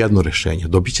dobiti jedno rešenje,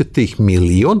 dobit ćete ih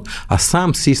milion, a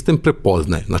sam sistem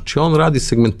prepoznaje. Znači on radi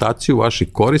segmentaciju vaših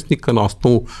korisnika na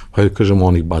osnovu, hajde kažemo,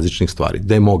 onih bazičnih stvari,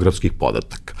 demografskih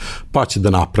podataka, pa će da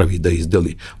napravi da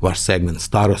izdeli vaš segment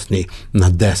starosni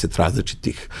na 10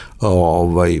 različitih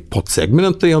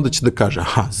podsegmenta i onda će da kaže,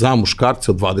 za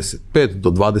muškarce od 25 do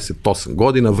 28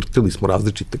 godina vrtili smo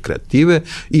različite kreative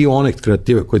i one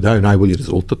kreative koje daju najbolji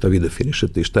rezultat, a vi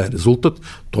definišete i šta je rezultat,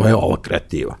 to je ova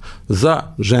kreativa. Za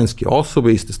ženske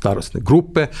osobe iste starosne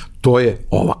grupe, to je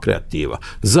ova kreativa.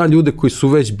 Za ljude koji su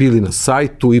već bili na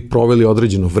sajtu i proveli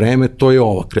određeno vreme, to je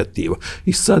ova kreativa.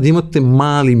 I sad imate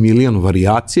mali milion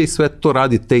varijacija i sve to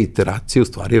radi te iteracije, u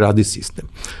stvari radi sistem.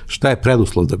 Šta je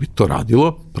preduslov da bi to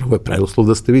radilo? Prvo je preduslov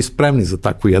da ste vi spremni za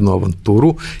takvu jednu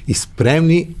avanturu i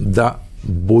spremni da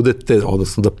budete,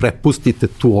 odnosno da prepustite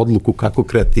tu odluku kako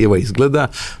kreativa izgleda,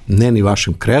 ne ni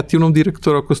vašem kreativnom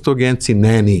direktoru ako ste u agenciji,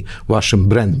 ne ni vašem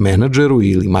brand menadžeru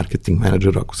ili marketing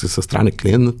menadžeru ako ste sa strane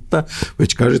klijenta,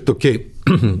 već kažete, ok,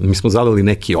 mi smo zadali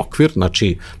neki okvir,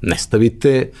 znači ne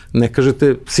stavite, ne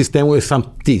kažete sistemu je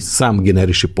sam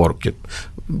generiši poruke.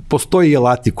 postoji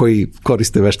alati koji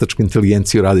koriste veštačku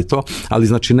inteligenciju, radi to, ali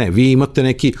znači ne, vi imate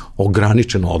neki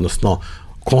ograničen, odnosno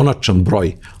konačan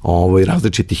broj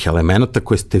različitih elemenata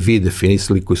koje ste vi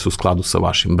definisali, koji su u skladu sa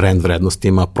vašim brand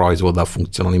vrednostima, proizvoda,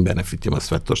 funkcionalnim benefitima,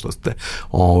 sve to što ste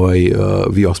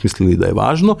vi osmislili da je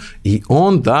važno, i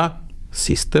onda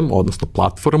sistem, odnosno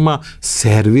platforma,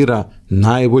 servira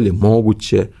najbolje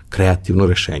moguće kreativno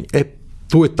rešenje.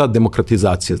 Tu je ta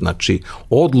demokratizacija, znači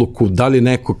odluku da li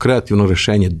neko kreativno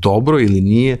rešenje dobro ili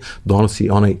nije, donosi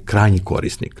onaj krajnji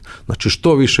korisnik. Znači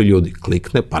što više ljudi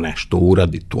klikne, pa nešto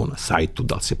uradi tu na sajtu,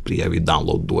 da li se prijavi,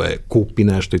 downloaduje, kupi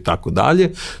nešto i tako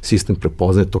dalje, sistem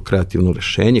prepoznaje to kreativno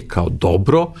rešenje kao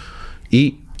dobro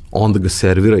i onda ga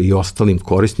servira i ostalim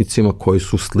korisnicima koji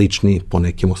su slični po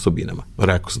nekim osobinama.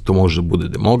 Rekao sam, to može da bude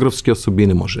demografske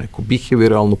osobine, može neko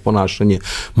behavioralno ponašanje,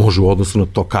 može u odnosu na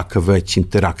to kakav već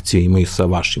interakcije imaju sa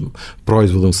vašim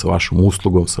proizvodom, sa vašom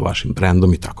uslugom, sa vašim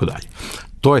brendom i tako dalje.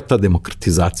 To je ta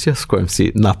demokratizacija s kojom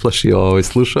si naplašio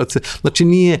slušalce. Znači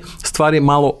nije, stvar je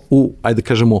malo u, ajde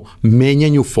kažemo,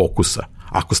 menjanju fokusa.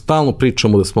 Ako stalno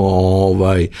pričamo da smo,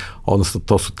 odnosno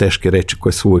to su teške reči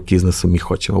koje su uvek iznose, mi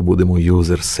hoćemo budemo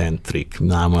user-centric,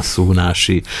 nama su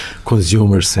naši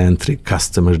consumer-centric,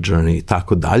 customer journey i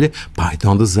tako dalje, pa ajde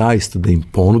onda zaista da im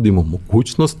ponudimo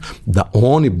mogućnost da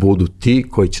oni budu ti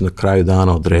koji će na kraju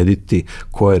dana odrediti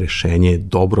koje rešenje je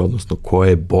dobro, odnosno koje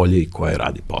je bolje i koje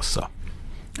radi posao.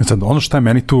 Sad, ono što je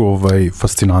meni tu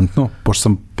fascinantno, pošto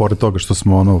sam, pored toga što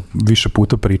smo više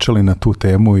puta pričali na tu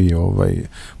temu i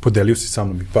podelio si sa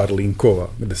mnom i par linkova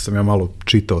gde sam ja malo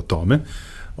čitao o tome,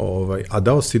 a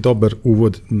dao si dobar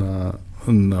uvod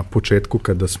na početku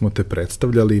kada smo te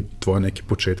predstavljali, tvoje neke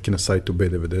početke na sajtu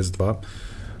B92,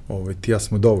 ti ja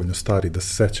smo dovoljno stari da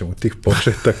se sećamo tih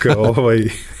početaka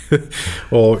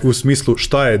u smislu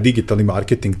šta je digitalni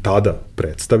marketing tada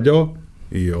predstavljao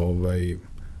i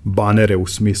banere u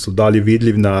smislu da li je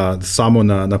vidljiv samo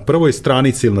na prvoj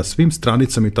stranici ili na svim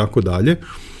stranicama i tako dalje.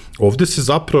 Ovde se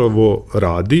zapravo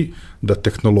radi da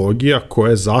tehnologija koja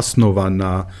je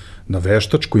zasnovana na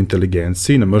veštačkoj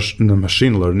inteligenciji, na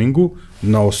machine learningu,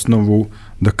 na osnovu,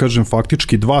 da kažem,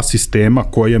 faktički dva sistema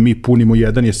koje mi punimo.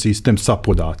 Jedan je sistem sa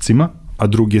podacima, a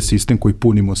drugi je sistem koji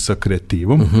punimo sa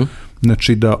kreativom.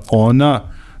 Znači da ona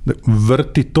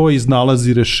vrti to i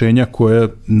iznalazi rešenja koje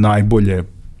najbolje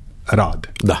rade.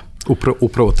 Da,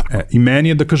 upravo tako. I meni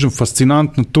je, da kažem,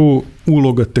 fascinantna tu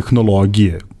uloga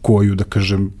tehnologije koju, da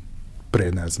kažem,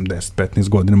 pre, 10-15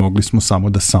 godina mogli smo samo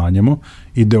da sanjamo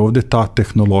i da je ovde ta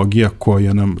tehnologija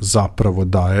koja nam zapravo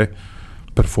daje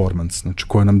performance, znači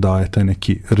koja nam daje taj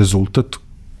neki rezultat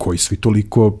koji svi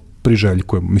toliko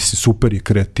priželjkujemo. Mislim, super je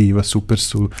kreativa, super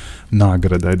su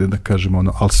nagrade, ajde da kažemo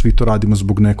ali svi to radimo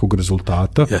zbog nekog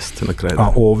rezultata. Jeste, na kraju.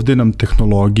 A ovde nam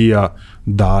tehnologija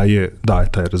daje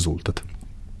taj rezultat.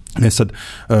 Sad,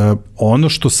 ono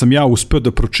što sam ja uspeo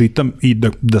da pročitam i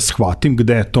da shvatim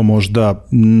gde je to možda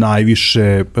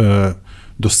najviše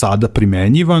do sada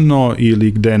primenjivano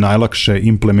ili gde je najlakše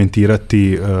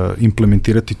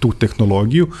implementirati tu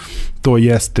tehnologiju, to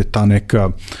jeste ta neka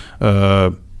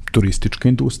turistička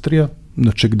industrija,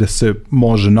 znači gde se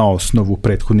može na osnovu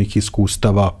prethodnih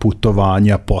iskustava,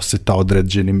 putovanja, poseta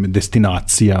određenim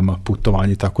destinacijama,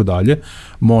 putovanja i tako dalje,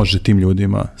 može tim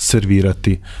ljudima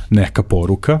servirati neka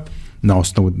poruka na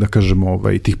osnovu, da kažemo,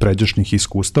 tih pređašnjih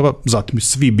iskustava. Zatim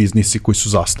svi biznisi koji su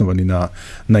zasnovani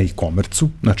na e-komercu,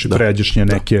 znači pređašnje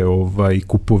neke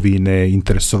kupovine,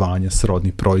 interesovanja,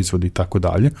 srodni proizvodi i tako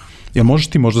dalje. Jel možeš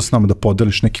ti možda s nama da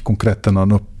podeliš neki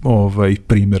konkretan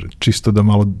primer, čisto da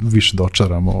malo više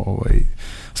dočaramo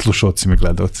slušalcima i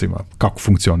gledalcima kako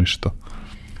funkcioniše to?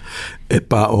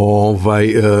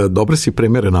 Dobre si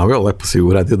primjere naveo, lepo si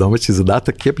uradio domaći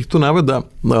zadatak. Ja bih tu naveo da,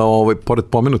 pored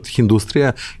pomenutih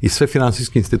industrija i sve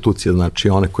finansijske institucije, znači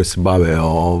one koje se bave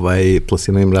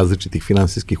plasiranjem različitih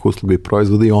finansijskih usluga i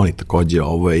proizvoda, i oni takođe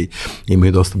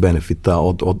imaju dosta benefita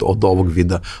od ovog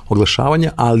vida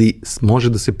oglašavanja, ali može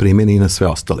da se primeni i na sve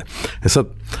ostale. Sad,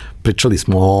 pričali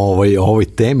smo o ovoj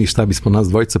temi, šta bismo nas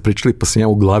dvojica pričali, pa sam ja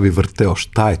u glavi vrteo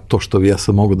šta je to što ja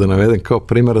sad mogu da navedem kao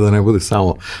primjer, da ne bude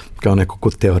samo kao neko ko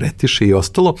teoretiše i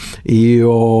ostalo. I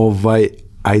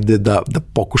ajde da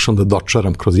pokušam da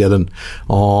dočaram kroz jedan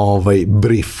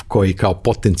brief koji, kao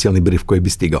potencijalni brief koji bi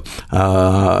stigao.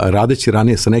 Radeći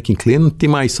ranije sa nekim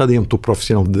klijentima i sad imam tu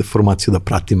profesionalnu deformaciju da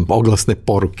pratim oglasne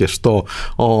poruke, što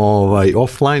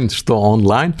offline, što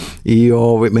online, i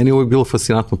meni je uvijek bilo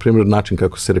fascinantno primjer način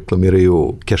kako se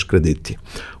reklamiraju cash krediti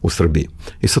u Srbiji.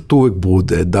 I sad tu uvijek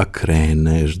bude da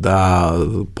kreneš, da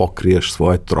pokriješ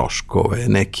svoje troškove,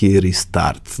 neki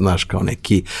restart, znaš, kao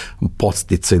neki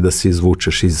podsticaj da se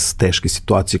izvučeš iz teške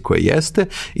situacije koje jeste,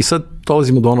 i sad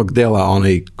dolazimo do onog dela,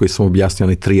 onaj koji sam objasnio,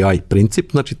 onaj 3i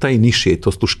princip, znači taj initiate,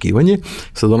 to sluškivanje,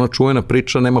 sad ona čuvena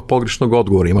priča, nema pogrešnog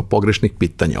odgovora, ima pogrešnih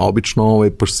pitanja. Obično,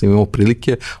 pošto sam imao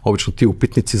prilike, obično ti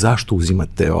upitnici zašto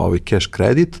uzimate cash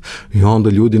kredit i onda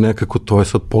ljudi nekako, to je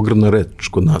sad pogrdna reč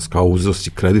kod nas, kao uzeo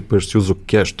si kredit pa još si uzeo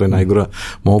cash, to je najgora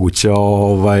moguća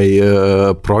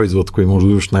proizvod koji može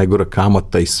uzeti najgora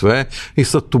kamata i sve, i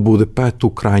sad tu bude, pa je tu u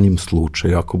krajnjem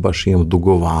slučaju, ako baš imamo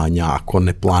dugovanja, ako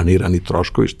neplanirani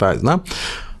troškovi, šta je, znam.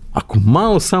 Ako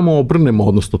malo samo obrnemo,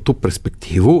 odnosno tu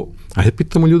perspektivu, ajde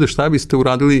pitamo ljude šta biste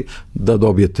uradili da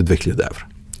dobijete 2000 evra.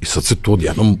 I sad se tu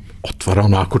odjednom otvara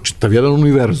onako čitav jedan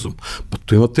univerzum. Pa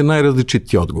tu imate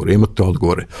najrazličitije odgovore. Imate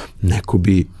odgovore, neko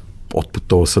bi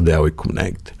otputovao sa devojkom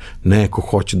negde. Neko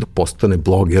hoće da postane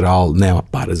bloger, ali nema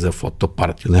pare za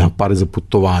fotoaparat, nema pare za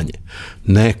putovanje.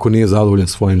 Neko nije zadovoljan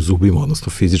svojim zubima,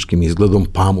 odnosno fizičkim izgledom,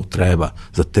 pa mu treba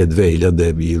za te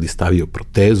 2000 bi ili stavio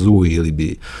protezu ili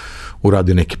bi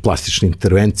uradio neke plastične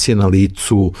intervencije na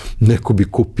licu, neko bi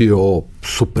kupio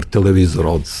super televizor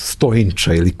od 100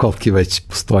 inča ili koliki već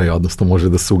postoje, odnosno može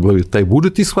da se uglavi u taj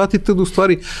budžet i shvatite da u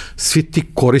stvari svi ti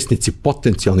korisnici,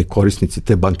 potencijalni korisnici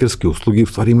te bankarske usluge u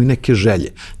stvari imaju neke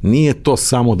želje. Nije to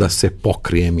samo da se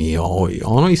pokrije mi ovo i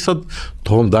ono, i sad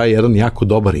to vam daje jedan jako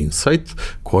dobar insight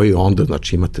koji onda,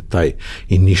 znači imate taj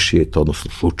initiate,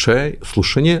 odnosno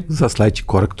slušanje, za sledeći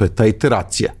korak to je ta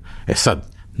iteracija. E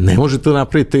sad, ne možete da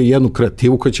napravite jednu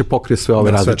kreativu koja će pokrije sve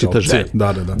ove različite želje.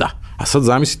 Da. A sad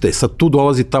zamislite, sad tu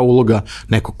dolazi ta uloga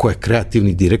neko ko je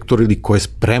kreativni direktor ili ko je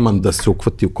spreman da se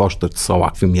uhvati u koštac sa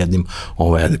ovakvim jednim,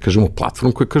 da kažemo,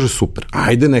 platformom koja kaže super,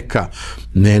 ajde neka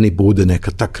meni bude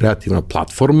neka ta kreativna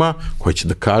platforma koja će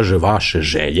da kaže vaše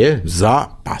želje za,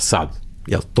 pa sad,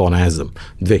 jel to ne znam,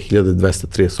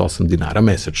 2238 dinara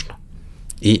mesečno.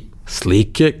 I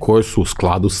slike koje su u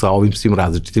skladu sa ovim svim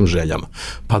različitim željama.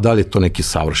 Pa da li je to neki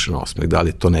savršen osmeh, da li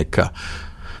je to neka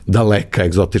daleka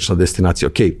egzotična destinacija.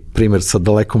 Ok, primjer sa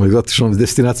dalekom egzotičnom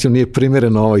destinacijom nije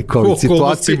primjereno ovoj COVID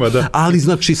situaciji, ali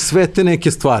znači sve te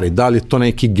neke stvari, da li je to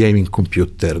neki gaming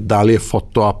kompjuter, da li je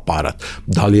fotoaparat,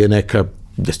 da li je neka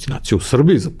destinacija u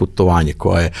Srbiji za putovanje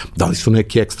koje, da li su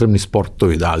neki ekstremni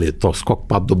sportovi, da li je to skok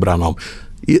pad do branom,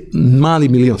 mali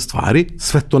milion stvari,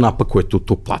 sve to napakujete u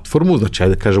tu platformu, znači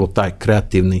ajde kažemo taj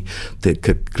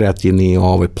kreativni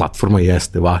platforma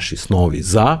jeste vaši snovi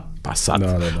za, pa sad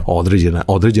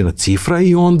određena cifra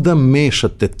i onda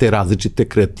mešate te različite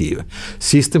kreative.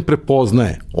 Sistem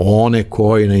prepoznaje one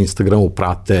koji na Instagramu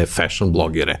prate fashion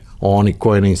blogere, oni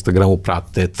koji na Instagramu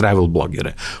prate travel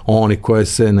blogere, oni koji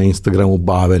se na Instagramu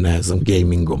bave, ne znam,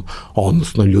 gamingom,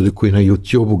 odnosno ljudi koji na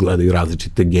YouTubeu gledaju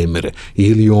različite gamere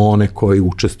ili one koji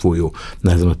učestvuju,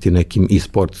 ne znam, na ti nekim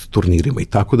e-sport turnirima i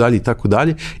tako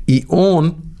dalje, i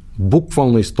on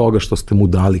bukvalno iz toga što ste mu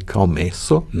dali kao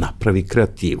meso, napravi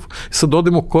kreativu. Sad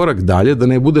odemo korak dalje, da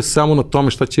ne bude samo na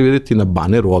tome šta će vidjeti na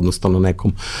baneru, odnosno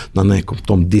na nekom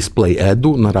tom display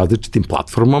adu, na različitim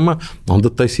platformama, onda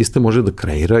taj sistem može da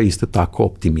kreira iste tako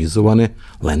optimizovane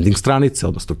landing stranice,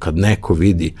 odnosno kad neko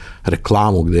vidi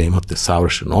reklamu gde imate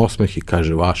savršen osmeh i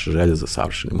kaže vaša želja za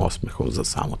savršenim osmehom za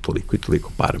samo toliko i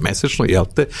toliko pare mesečno, jel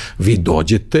te, vi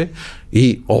dođete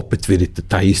i opet vidite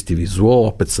taj isti vizual,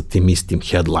 opet sa tim istim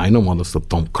headline-om, odnosno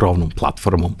tom krovnom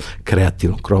platformom,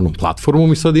 kreativnom krovnom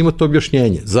platformom, i sad imate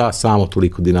objašnjenje, za samo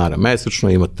toliko dinara mesečno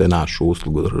imate našu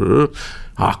uslugu,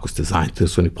 a ako ste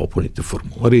zainteresovani, popunite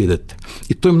formular i idete.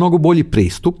 I to je mnogo bolji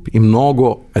pristup i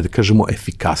mnogo, da kažemo,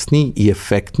 efikasniji i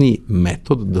efektniji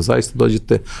metod da zaista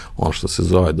dođete ono što se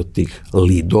zove do tih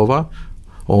lidova,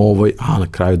 a na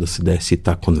kraju da se desi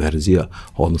ta konverzija,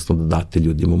 odnosno da date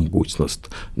ljudima mogućnost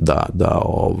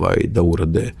da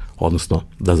urade, odnosno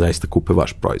da zaista kupe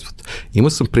vaš proizvod. Imao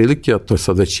sam prilike, a to je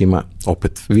sad već ima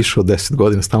opet više od 10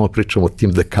 godina, stalno pričamo o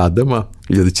tim dekadama,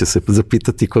 ljudi će se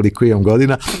zapitati koliko imam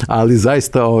godina, ali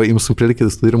zaista imao sam prilike da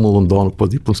studiram u Londonu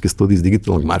postdiplomske studije iz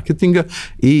digitalnog marketinga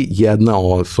i jedna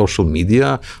o social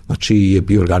media, znači je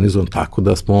bio organizovan tako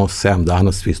da smo 7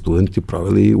 dana svi studenti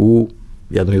proveli u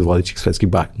jednoj od vodećih svetskih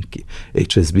banki,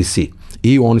 HSBC.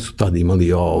 I oni su tada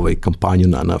imali kampanju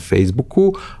na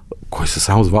Facebooku koja se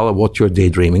samo zvala What You're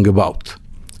Daydreaming About.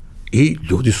 I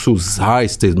ljudi su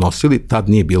zaista iznosili, tad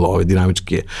nije bilo ove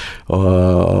dinamičke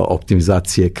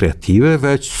optimizacije kreative,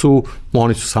 već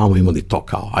oni su samo imali to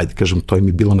kao, ajde kažem, to im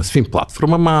je bilo na svim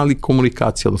platformama, ali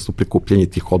komunikacija, odnosno prikupljanje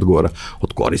tih odgovora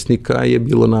od korisnika je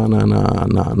bilo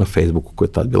na Facebooku, koja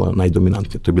je tad bila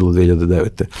najdominantnija, to je bilo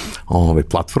 2009.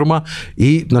 Platforma,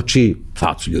 i znači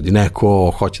sad su ljudi,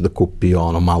 neko hoće da kupi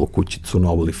malu kućicu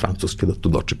na obali Francuske da tu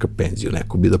dočeka penziju,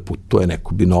 neko bi da putuje,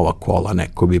 neko bi nova kola,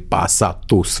 neko bi pa sad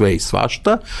tu sve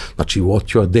svašta, znači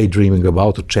what you are daydreaming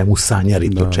about, o čemu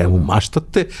sanjarite, o čemu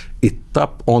maštate, i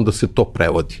onda se to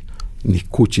prevodi. Ni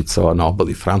kućica na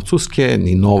obali Francuske,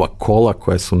 ni nova kola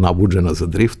koja su nabuđena za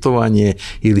driftovanje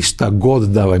ili šta god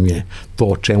da vam je to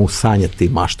o čemu sanjate i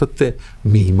maštate,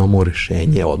 mi imamo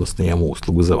rešenje, odnosno imamo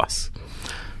uslugu za vas.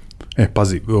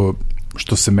 Pazi,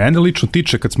 što se mene lično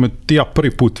tiče, kad smo ti ja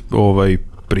prvi put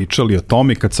pričali o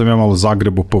tome, kad sam ja malo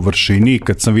zagrebo po vršini,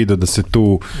 kad sam vidio da se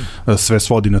tu sve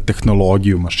svodi na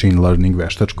tehnologiju, machine learning,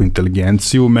 veštačku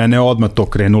inteligenciju, mene odmah to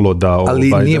krenulo da...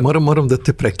 Ali nije, moram da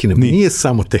te prekinem, nije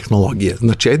samo tehnologija.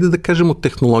 Znači, ajde da kažemo,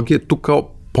 tehnologija je tu kao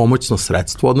pomoćno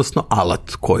sredstvo, odnosno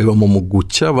alat koji vam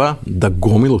omogućava da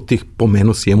gomilu tih,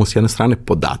 imamo s jedne strane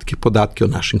podatke o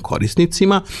našim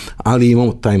korisnicima, ali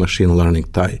imamo taj machine learning,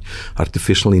 taj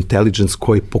artificial intelligence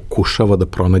koji pokušava da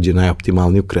pronađe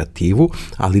najoptimalniju kreativu,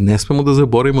 ali ne smemo da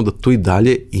zaboravimo da tu i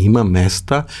dalje ima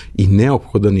mesta i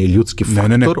neophodan je ljudski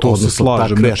faktor, to se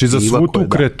slažem. Znači, za svu tu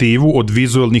kreativu, od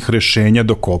vizualnih rešenja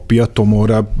do kopija, to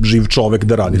mora živ čovek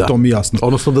da radi, to mi je jasno.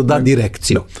 Odnosno da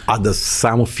direkciju, a da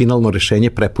samo finalno rešenje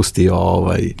prepusti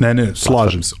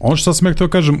slažem se. Ono što sam ja htio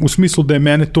kažem, u smislu da je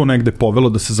mene to negde povelo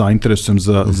da se zainteresujem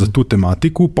za tu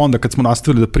tematiku, pa onda kad smo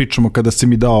nastavili da pričamo, kada si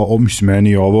mi dao,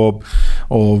 meni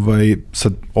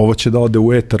sad ovo će da ode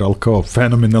u eter, ali kao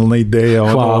fenomenalna ideja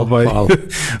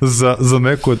za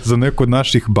neko od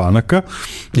naših banaka.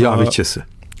 Javit će se.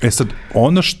 Sad,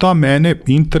 ono šta mene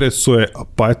interesuje,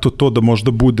 pa eto to da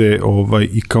možda bude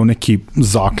i kao neki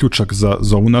zaključak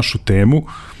za ovu našu temu,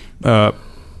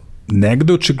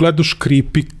 negde očigledno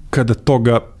škripi kada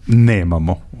toga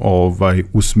nemamo,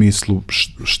 u smislu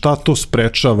šta to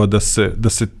sprečava da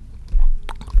se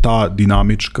ta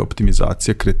dinamička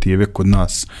optimizacija kreative kod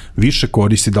nas više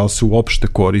koristi, da li se uopšte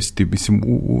koristi, mislim,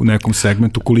 u nekom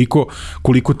segmentu,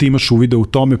 koliko ti imaš uvida u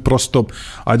tome, prosto,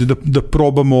 ajde da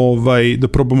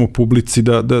probamo publici,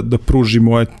 da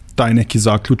pružimo taj neki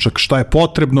zaključak, šta je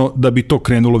potrebno da bi to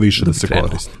krenulo više da se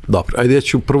koristi. Dobro, ajde ja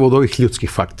ću prvo od ovih ljudskih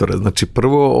faktora. Znači,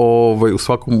 prvo,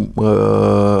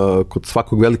 kod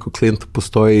svakog velikog klijenta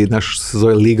postoji naš se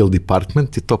zove legal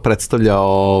department i to predstavlja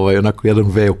onako jedan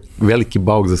veliki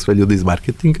bauk za sve ljude iz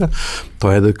marketinga.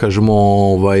 To je, da kažemo,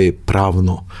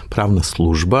 pravna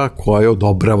služba koja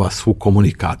odobrava svu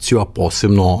komunikaciju, a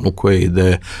posebno onu koja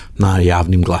ide na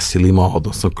javnim glasilima,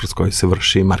 odnosno kroz koje se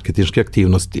vrši marketinške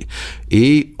aktivnosti.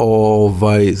 I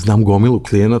znam gomilu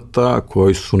klijenata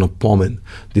koji su na pomen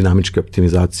dinamičke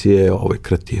optimizacije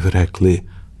kreative rekli,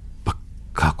 pa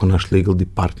kako naš legal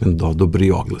department da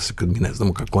odobri oglase kad mi ne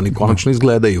znamo kako oni konačno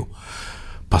izgledaju.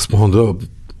 Pa smo onda u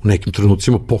nekim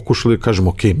trenucima pokušali da kažemo,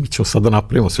 ok, mi ćemo sada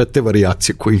napravimo sve te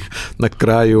varijacije koji na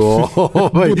kraju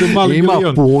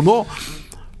ima puno,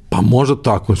 pa možda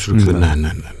tako su rekli,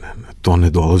 ne, to ne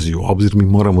dolazi u obzir, mi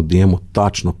moramo da imamo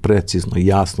tačno, precizno,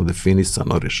 jasno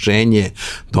definisano rešenje,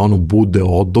 da ono bude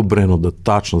odobreno, da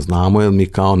tačno znamo, jer mi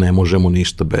kao ne možemo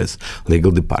ništa bez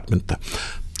legal departmenta.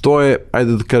 To je,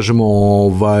 ajde da kažemo,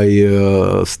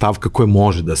 stavka koja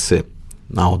može da se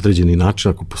na određeni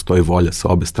način, ako postoji volja sa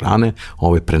obe strane,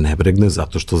 prenebregne,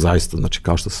 zato što zaista, znači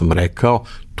kao što sam rekao,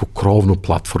 tu krovnu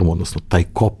platformu, odnosno taj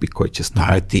copy koji će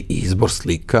stajati i izbor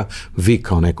slika, vi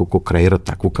kao neko ko kreira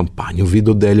takvu kampanju, vi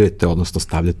dodeljujete, odnosno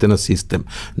stavljate na sistem.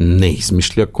 Ne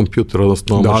izmišlja kompjuter,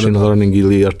 odnosno machine learning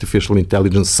ili artificial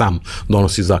intelligence sam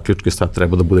donosi zaključke, sad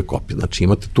treba da bude kopija. Znači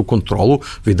imate tu kontrolu,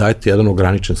 vi dajete jedan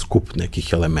ograničen skup nekih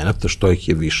elemenata, što ih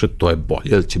je više, to je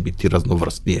bolje, jer će biti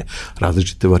raznovrstnije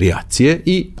različite varijacije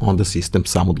i onda sistem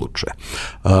sam odlučuje.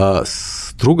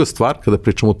 Druga stvar, kada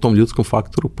pričamo o tom ljudskom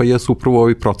faktoru, pa jesu upravo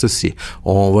ovi procesi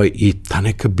i ta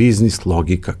neka biznis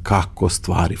logika, kako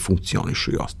stvari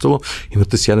funkcionišu i ostalo.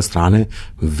 Imate s jedne strane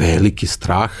veliki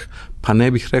strah, pa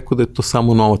ne bih rekao da je to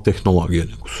samo nova tehnologija,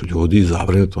 nego su ljudi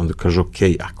zabrinuti, onda kaže, ok,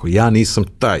 ako ja nisam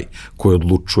taj koji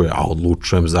odlučuje, a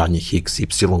odlučujem zadnjih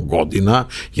XY godina,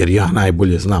 jer ja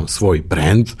najbolje znam svoj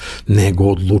brand, nego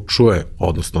odlučuje,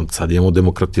 odnosno sad imamo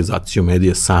demokratizaciju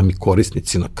medija, sami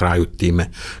korisnici na kraju time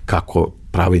kako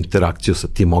prave interakciju sa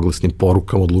tim oglasnim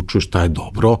porukama, odlučuju šta je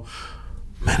dobro,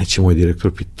 mene će moj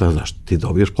direktor pita zašto ti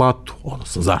dobiješ platu,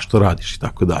 odnosno zašto radiš i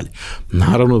tako dalje.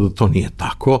 Naravno da to nije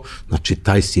tako, znači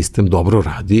taj sistem dobro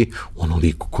radi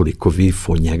onoliko koliko vi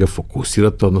njega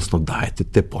fokusirate, odnosno dajete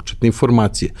te početne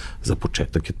informacije. Za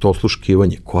početak je to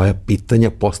osluškivanje, koja pitanja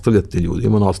postavljate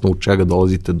ljudima, na osnovu čega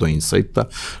dolazite do insajta,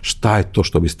 šta je to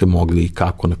što biste mogli i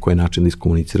kako, na koji način da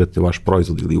iskomunicirate vaš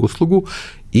proizvod ili uslugu.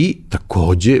 I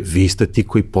takođe, vi ste ti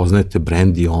koji poznajete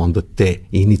brand i onda te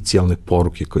inicijalne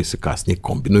poruke koje se kasnije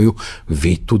kombinuju,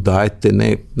 vi tu dajete,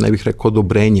 ne bih rekao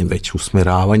odobrenje, već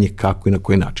usmeravanje kako i na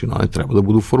koji način one treba da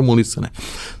budu formulisane.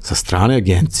 Sa strane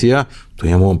agencija, tu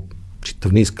imamo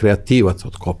čitav niz kreativaca,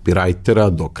 od copywritera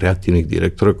do kreativnih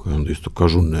direktora koji onda isto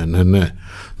kažu ne.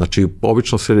 Znači,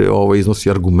 obično se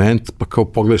iznosi argument, pa kao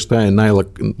pogledaj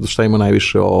šta ima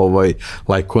najviše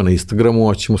lajkova na Instagramu,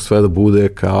 hoćemo sve da bude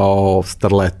kao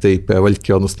starlete i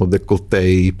pevaljke, odnosno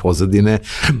dekolte i pozadine,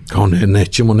 kao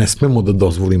ne smemo da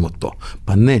dozvolimo to.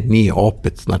 Pa nije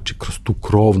opet, znači, kroz tu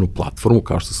krovnu platformu,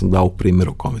 kao što sam dao u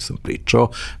primjeru o kome sam pričao,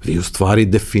 vi u stvari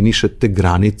definišete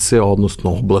granice,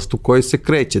 odnosno oblast u kojoj se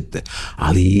krećete,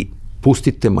 ali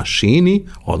pustite mašini,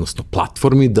 odnosno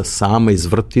platformi, da sama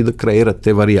izvrti i da kreira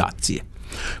te varijacije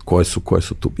koje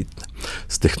su tu bitne.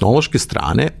 S tehnološke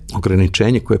strane,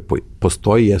 ograničenje koje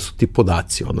postoji jesu ti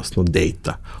podaci, odnosno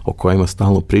data, o kojima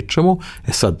stalno pričamo.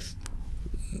 Sad,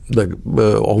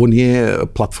 ovo nije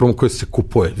platforma koja se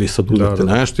kupuje, vi sad uzmete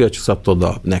nešto, ja ću sad to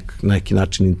da neki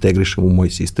način integrišem u moj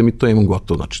sistem i to imam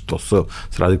gotovo, znači to se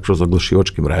radi kroz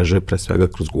oglašivačke mreže, pre svega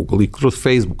kroz Google i kroz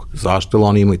Facebook. Zašto? Jer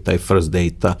oni imaju taj first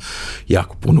data,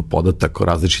 jako puno podataka o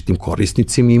različitim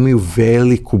korisnicima, imaju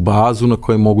veliku bazu na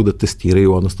kojoj mogu da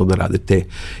testiraju, odnosno da rade te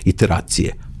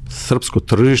iteracije. Srpsko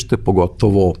tržište,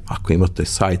 pogotovo ako imate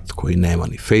sajt koji nema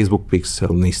ni Facebook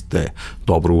pixel, niste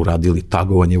dobro uradili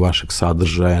tagovanje vašeg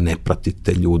sadržaja, ne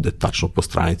pratite ljude tačno po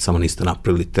stranicama, niste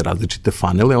napravili te različite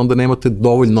funnele, onda nemate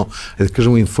dovoljno, da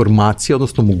kažemo, informacije,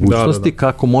 odnosno mogućnosti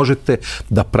kako možete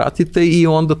da pratite i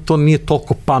onda to nije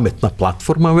toliko pametna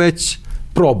platforma, već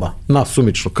proba,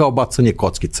 nasumično, kao bacanje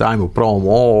kockice, ajmo, probamo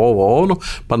ono,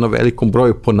 pa na velikom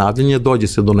broju ponavljanja dođe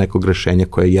se do nekog rešenja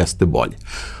koje jeste bolje.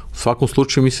 U svakom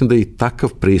slučaju mislim da je i takav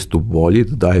pristup bolji,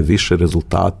 da daje više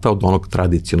rezultata od onog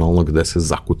tradicionalnog gde se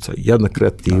zakuca jedna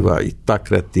kreativa i ta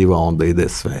kreativa onda ide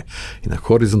sve i na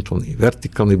horizontalni i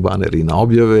vertikalni baner i na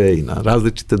objave i na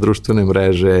različite društvene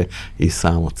mreže i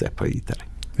samo cepa i tere.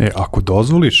 Ako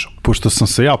dozvoliš, pošto sam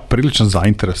se ja prilično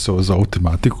zainteresovao za ovu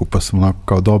tematiku, pa sam onako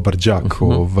kao dobar đak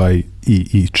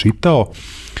i čitao,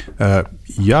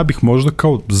 ja bih možda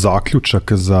kao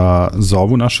zaključak za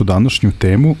ovu našu današnju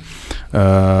temu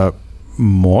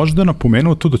možda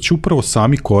napomenuo to da će upravo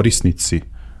sami korisnici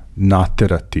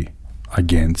naterati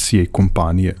agencije i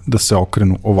kompanije da se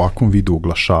okrenu ovakvom vidu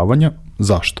oglašavanja.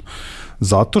 Zašto?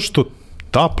 Zato što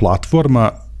ta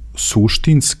platforma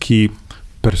suštinski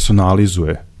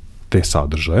personalizuje te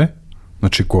sadržaje,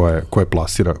 znači koje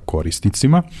plasira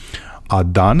korisnicima, a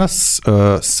danas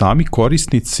sami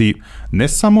korisnici ne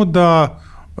samo da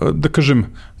kažem,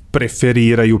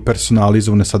 preferiraju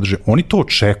personalizovane sadržaje, oni to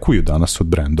očekuju danas od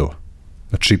brendova.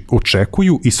 Znači,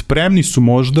 očekuju i spremni su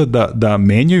možda da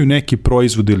menjaju neki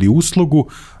proizvod ili uslugu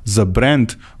za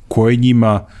brend koji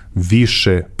njima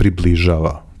više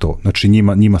približava to. Znači,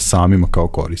 njima samima kao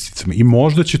korisnicima. I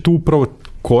možda će tu upravo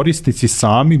korisnici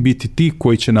sami biti ti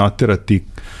koji će naterati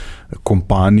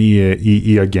kompanije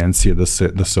i agencije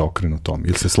da se okrenu tom.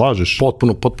 Ili se slažeš?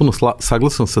 Potpuno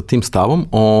saglasan sa tim stavom.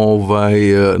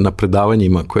 Na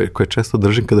predavanjima koje često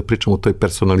držim kada pričam o toj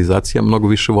personalizaciji, ja mnogo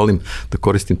više volim da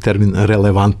koristim termin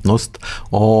relevantnost.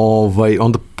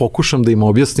 Onda pokušam da im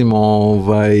objasnim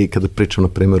kada pričam na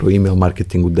primjer o email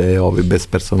marketingu gde je bez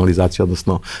personalizacije,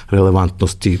 odnosno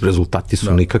relevantnosti, rezultati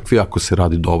su nikakvi, ako se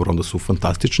radi dobro onda su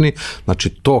fantastični. Znači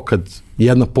to kad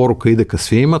jedna poruka ide ka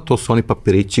svima, to su oni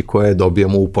papirići koje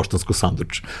dobijamo u poštansku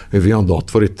sanduč. I vi onda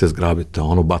otvorite, zgrabite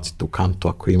bacite u kantu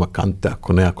ako ima kante,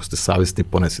 ako ne, ako ste savjesni,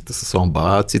 ponesete sa sobom,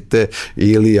 bacite,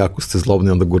 ili ako ste zlobni,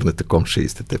 onda gurnete komši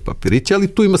iste te papiriće, ali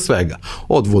tu ima svega.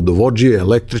 Od vodovodžije,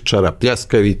 električara,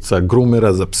 pljeskavica,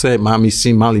 grumera za pse,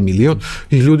 mali milion,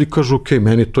 i ljudi kažu, ok,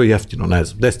 meni to je jeftino, ne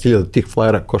znam, 10.000 tih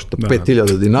flajera košta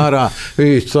 5.000 dinara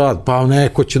i sad, pa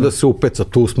neko će da se upeca,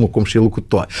 tu smo u komšiluku,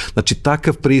 to je. Znači,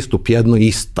 takav pristup, jedno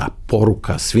ista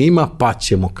poruka svima, pa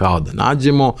ćemo kao da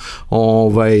nađemo,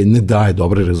 ne daje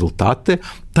dobre rezultate.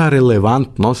 Ta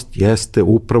relevantnost jeste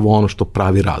upravo ono što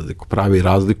pravi razliku. Pravi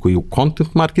razliku i u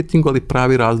content marketingu, ali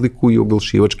pravi razliku i u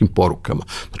oglašivačkim porukama.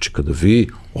 Znači, kada vi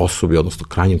osobi, odnosno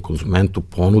krajnjem konzumentu,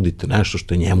 ponudite nešto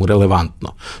što je njemu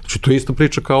relevantno. Znači, to je isto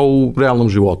priča kao u realnom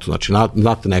životu. Znači,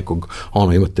 znate nekog,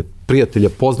 imate prijatelja,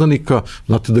 poznanika,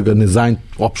 znate da ga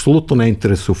apsolutno ne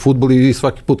interesuje u fudbal i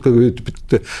svaki put kada ga vidite,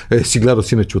 pitate, si gledao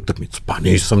sinoć utakmicu? Pa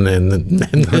nisam,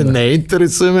 ne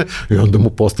interesuje me, i onda mu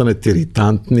postanete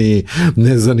iritantni,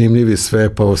 nezanimljivi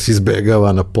sve, pa vas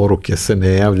izbegava, na poruke se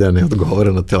ne javlja, ne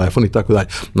odgovara na telefon i tako dalje.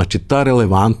 Znači, ta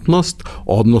relevantnost,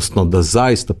 odnosno da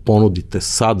zaista ponudite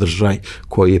sadržaj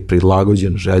koji je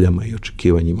prilagođen željama i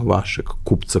očekivanjima vašeg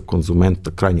kupca,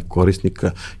 konzumenta, krajnjeg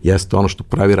korisnika, jeste ono što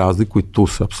pravi razliku i tu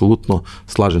se apsolutno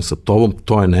slažem sa tobom,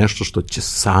 to je nešto što će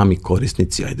sami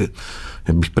korisnici,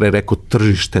 ja bih pre rekao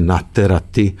tržište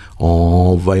naterati,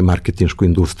 marketinšku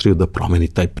industriju da promeni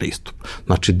taj pristup.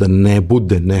 Znači da ne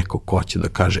bude neko ko će da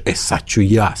kaže, sad ću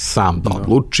ja sam da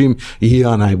odlučim i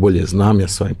ja najbolje znam, ja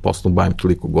svojim poslom bavim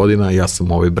toliko godina, ja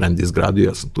sam ovaj brand izgradio,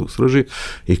 ja sam tu u srži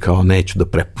i kao neću da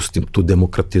prepustim tu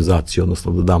demokratizaciju,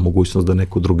 odnosno da dam mogućnost da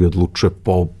neko drugi odlučuje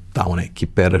po tamo neki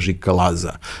peražika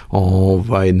laza,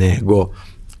 nego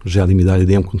želim i dalje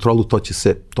da imam kontrolu, to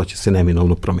će se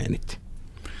neminovno promeniti.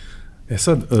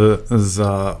 Sad,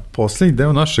 za poslednji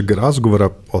deo našeg razgovora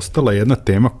ostala jedna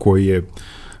tema koja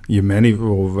je meni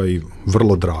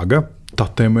vrlo draga. Ta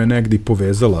tema je negdje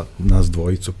povezala nas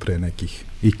dvojicu pre nekih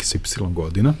XY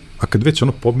godina. A kad već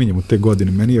pominjemo te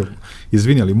godine, meni je,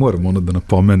 izvini, ali moram da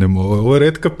napomenemo, ovo je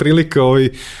retka prilika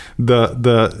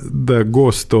da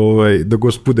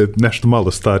gost bude nešto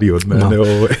malo stariji od mene.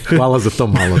 No, hvala za to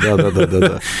malo,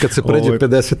 da. Kad se pređe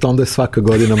 50, onda je svaka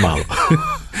godina malo.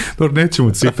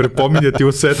 Nećemo cifre pominjati, u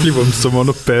osetljivom sam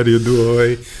periodu,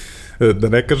 da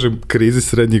ne kažem krizi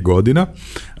srednjih godina.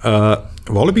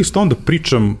 Volio bih s tom da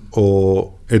pričam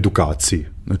o edukaciji.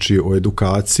 Znači, o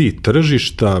edukaciji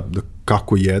tržišta,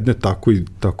 kako jedne,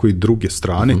 tako i druge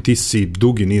strane. Ti si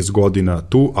dugi niz godina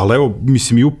tu, ali evo,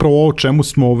 mislim, i upravo ovo o čemu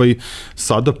smo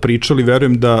sada pričali,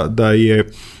 verujem da je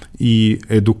i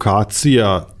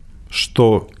edukacija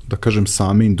što, da kažem,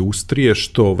 same industrije,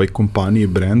 što kompanije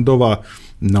brendova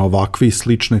na ovakve i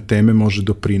slične teme može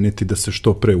doprineti da se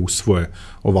što pre usvoje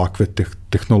ovakve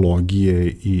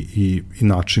tehnologije i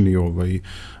načini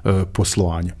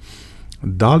poslovanja.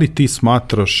 Da li ti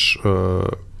smatraš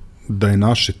da je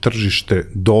naše tržište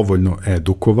dovoljno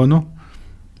edukovano?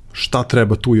 Šta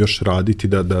treba tu još raditi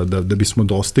da bismo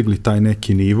dostigli taj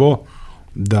neki nivo,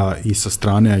 da i sa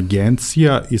strane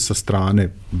agencija i sa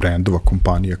strane brendova,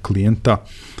 kompanija, klijenta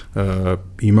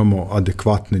imamo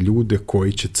adekvatne ljude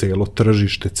koji će celo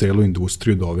tržište, celu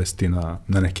industriju dovesti na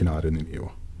neki naredni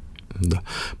nivo? Da,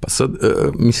 pa sad,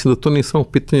 mislim da to nije samo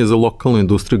pitanje za lokalnu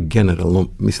industriju generalno,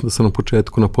 mislim da sam na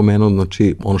početku napomenuo,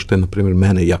 znači ono što je, na primjer,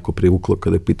 mene jako privuklo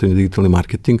kada je pitanje digitalni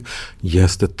marketing,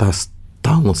 jeste ta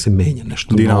stalno se menja,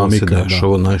 nešto novo se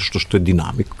dešava, nešto što je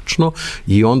dinamično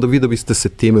i onda vi da biste se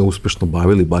time uspešno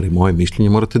bavili, bar i moje mišljenje,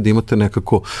 morate da imate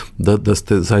nekako, da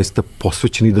ste zaista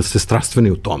posvećeni, da ste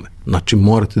strastveni u tome. Znači,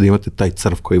 morate da imate taj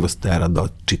crv koji vas tera da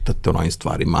čitate o novim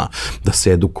stvarima, da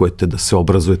se edukujete, da se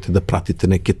obrazujete, da pratite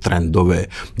neke trendove,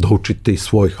 da učite iz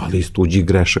svojih, ali iz tuđih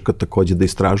grešaka takođe da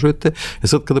istražujete.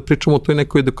 Sad, kada pričamo o toj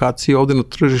nekoj edukaciji ovde na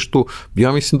tržištu,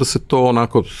 ja mislim da se to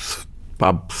onako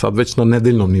pa sad već na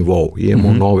nedeljnom nivou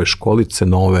imamo nove školice,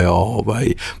 nove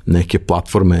neke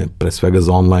platforme, pre svega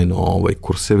za online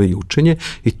kurseve i učenje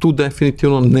i tu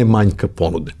definitivno ne manjka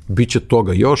ponude. Biće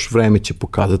toga još, vreme će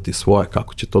pokazati svoje,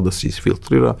 kako će to da se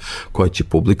isfiltrira, koja će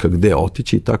publika gde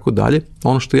otići i tako dalje.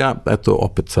 Ono što ja, eto,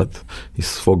 opet sad iz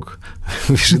svog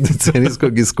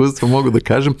višedecenijskog iskustva mogu da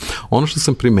kažem, ono što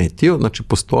sam primetio, znači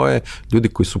postoje ljudi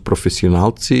koji su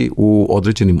profesionalci u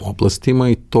određenim oblastima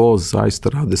i to zaista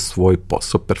rade svoj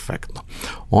posao perfektno.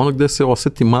 Ono gde se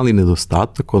oseti mali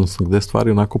nedostatak, odnosno gde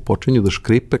stvari onako počinju da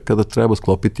škripe kada treba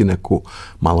sklopiti neku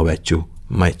malo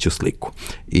veću sliku.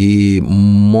 I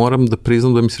moram da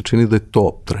priznam da mi se čini da je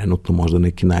to trenutno možda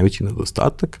neki najveći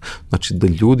nedostatak, znači da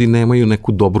ljudi nemaju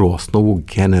neku dobru osnovu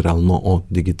generalno o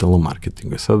digitalnom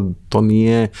marketingu. Sad to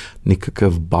nije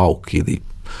nikakav bauk ili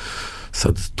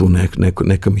sad tu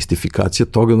neka mistifikacija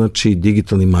toga, znači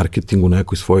digitalni marketing u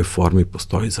nekoj svojoj formi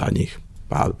postoji zadnjih,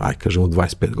 pa kažemo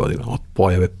 25 godina od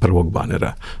pojave prvog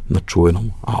banera na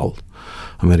čuvenom AOL,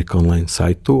 American Online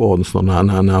sajtu, odnosno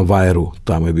na Wire-u,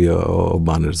 tamo je bio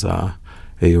baner za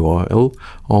AOL,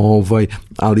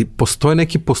 ali postoje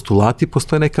neki postulati,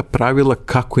 postoje neka pravila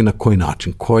kako i na koji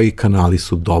način, koji kanali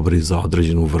su dobri za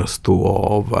određenu vrstu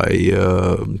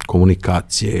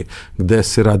komunikacije, gde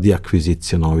se radi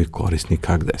akvizicija novih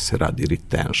korisnika, gde se radi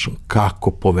retention,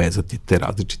 kako povezati te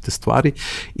različite stvari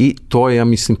i to je, ja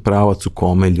mislim, pravac u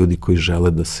kome ljudi koji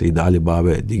žele da se i dalje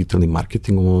bave digitalnim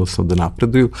marketingom, odnosno da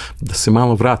napreduju, da se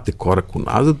malo vrate korak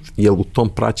unazad, jer u tom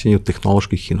praćenju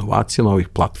tehnoloških inovacija, novih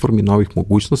platformi, novih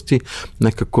mogućnosti,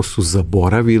 nekako su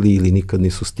zaboravili ili nikad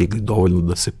nisu stigli dovoljno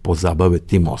da se pozabave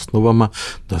tim osnovama,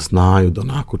 da znaju da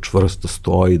onako čvrsto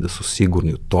stoji, da su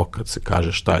sigurni u to kad se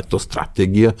kaže šta je to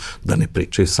strategija, da ne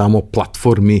pričaju samo o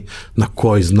platformi na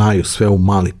kojoj znaju sve u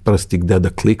mali prsti gde da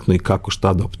kliknu i kako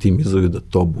šta da optimizuju da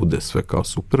to bude sve kao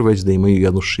super, već da imaju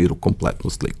jednu širu kompletnu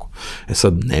sliku.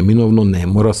 Sad, neminovno ne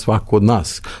mora svako od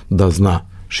nas da zna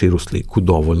širu sliku,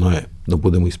 dovoljno je da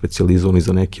budemo i specijalizovani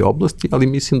za neke oblasti, ali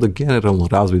mislim da generalno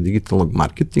razvoj digitalnog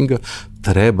marketinga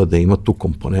treba da ima tu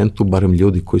komponentu, barem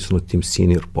ljudi koji su na tim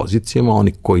senior pozicijama,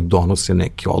 oni koji donose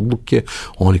neke odluke,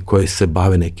 oni koji se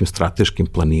bave nekim strateškim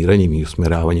planiranjem i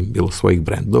usmeravanjem bilo svojih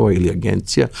brendova ili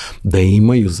agencija, da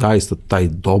imaju zaista taj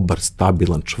dobar,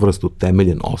 stabilan, čvrst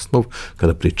utemeljen osnov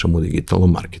kada pričamo o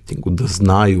digitalnom marketingu, da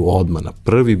znaju odmah na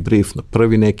prvi brief, na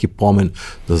prvi neki pomen,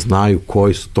 da znaju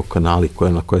koji su to kanali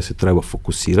na koje se treba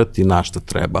fokusirati, na šta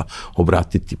treba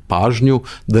obratiti pažnju,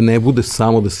 da ne bude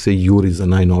samo da se juri za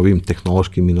najnovijim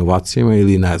tehnološkim inovacijama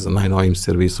ili ne znam, najnovijim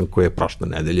servisom koji je prošle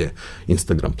nedelje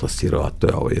Instagram plasirao, a to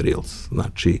je ovaj Reels.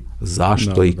 Znači,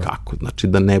 zašto i kako. Znači,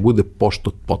 da ne bude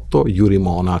pošto po to,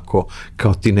 jurimo onako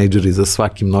kao tinejdžeri za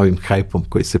svakim novim hajpom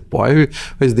koji se pojavi,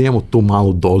 već da imamo tu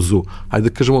malu dozu, ajde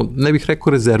da kažemo, ne bih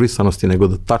rekao rezervisanosti, nego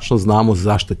da tačno znamo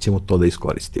zašto ćemo to da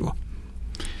iskoristimo.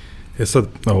 Sad,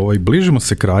 bližimo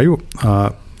se kraju, a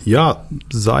ja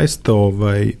zaista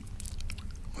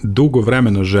dugo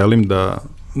vremena želim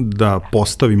da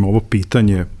postavim ovo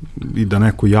pitanje i da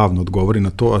neko javno odgovori na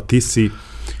to, a ti si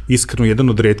iskreno jedan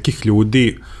od retkih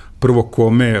ljudi prvo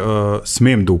kome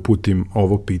smem da uputim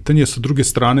ovo pitanje. Sa druge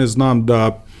strane znam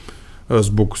da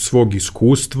zbog svog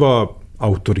iskustva,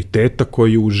 autoriteta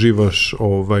koji uživaš,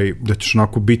 da ćeš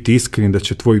onako biti iskren, da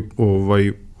će tvoj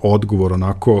odgovor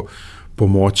onako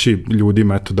pomoći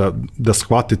ljudima da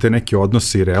shvate te neke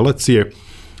odnose i relacije.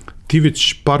 Ti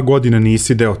već par godina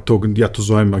nisi deo tog, ja to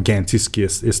zovem agencijski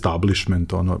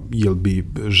establishment, jel bi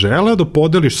želeo da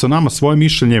podeliš sa nama svoje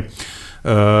mišljenje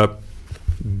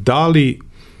da li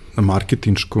na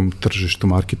marketinškom tržištu,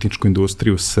 marketinškoj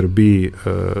industriji u Srbiji,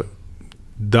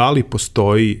 da li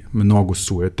postoji mnogo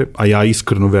sujete, a ja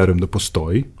iskreno verujem da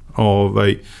postoji,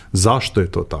 zašto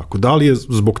je to tako? Da li je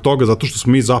zbog toga, zato što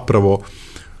smo mi zapravo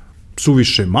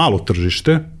suviše malo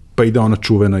tržište, pa ide ona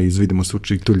čuvena, izvidimo se u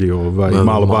čitulji,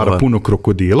 malo bara puno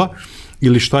krokodila,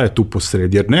 ili šta je tu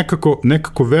posred? Jer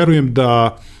nekako verujem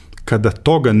da kada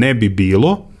toga ne bi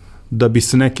bilo, da bi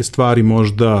se neke stvari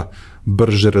možda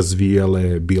brže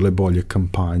razvijale, bile bolje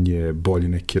kampanje, bolji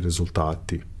neki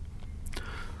rezultati.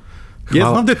 Ja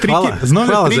znam da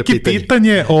je triki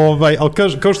pitanje, ali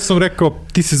kao što sam rekao,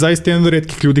 ti si zaista jedan od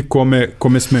retkih ljudi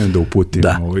kome smijem da uputim.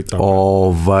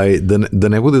 Da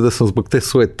ne bude da sam zbog te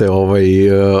sujete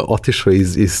otišao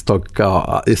iz tog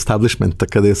kao establishmenta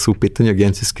kada je su u pitanju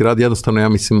agencijski rad, jednostavno ja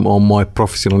mislim moje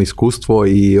profesionalno iskustvo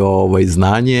i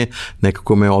znanje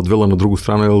nekako me odvelo na drugu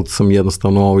stranu, jer sam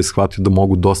jednostavno shvatio da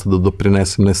mogu dosta da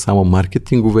doprinesem ne samo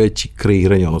marketingu, već i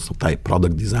kreiranje, odnosno taj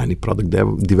product design i product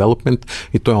development,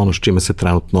 i to je ono s čime se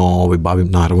trenutno bavim,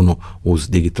 naravno uz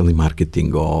digitalni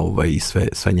marketing i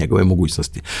sve njegove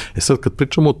mogućnosti. Sad kad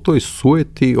pričamo o toj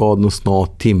sujeti, odnosno o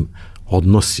tim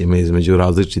odnosima između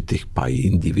različitih pa i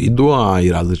individua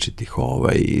i različitih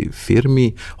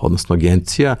firmi, odnosno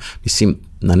agencija, mislim,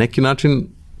 na neki način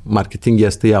marketing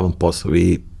jeste javan posao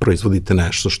i proizvodite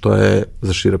nešto što je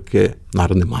za široke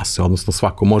narodne mase, odnosno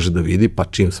svako može da vidi, pa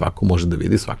čim svako može da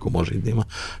vidi, svako može i da ima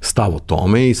stav o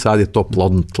tome i sad je to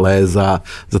plodno tle za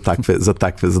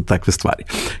takve stvari.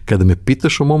 Kada me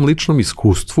pitaš o mom ličnom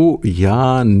iskustvu,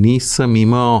 ja nisam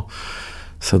imao,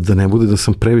 sad da ne bude da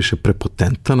sam previše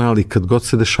prepotentan, ali kad god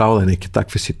se dešavale neke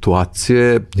takve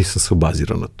situacije, nisam se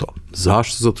obazirao na to.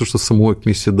 Zašto? Zato što sam uvek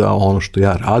mislio da ono što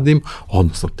ja radim,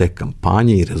 odnosno te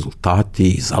kampanje i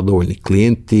rezultati i zadovoljni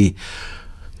klijenti,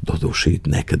 doduše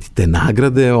nekad i te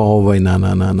nagrade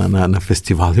na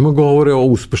festivalima govore o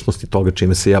uspešnosti toga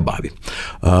čime se ja bavim.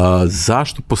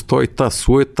 Zašto postoji ta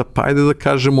sujeta? Pa ajde da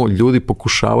kažemo, ljudi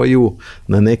pokušavaju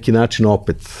na neki način,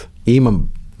 opet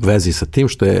imam vezi sa tim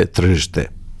što je tržište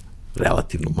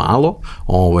relativno malo,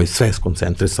 sve je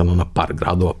skoncentrisano na par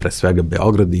gradova, pre svega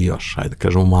Beograd i još, ajde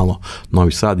kažemo malo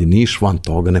Novi Sad i Niš, van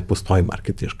toga ne postoji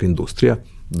marketinška industrija,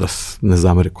 da ne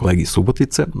zamere kolegi iz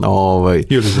Subotice.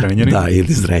 Ili Zrenjanin. Da,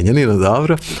 ili Zrenjanin,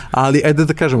 dobro. Ali, ajde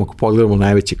da kažemo, ako pogledamo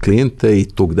najveće klijente i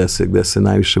tu gde se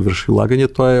najviše vrši ulaganje,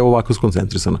 to je ovako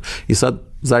skoncentrisano. I sad,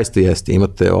 zaista jeste,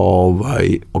 imate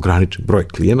ograničen broj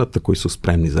klijenata koji su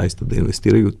spremni zaista da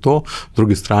investiraju u to. S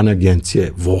druge strane,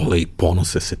 agencije vole i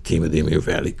ponose se time da imaju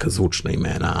velika zvučna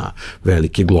imena,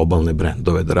 velike globalne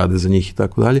brendove da rade za njih i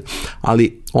tako dalje.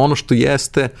 Ali ono što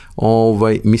jeste,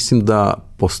 mislim da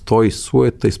postoji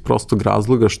sujeta iz prostog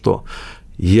razloga što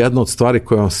jedna od stvari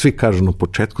koje vam svi kažu na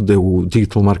početku da je u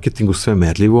digital marketingu sve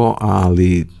merljivo,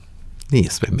 ali nije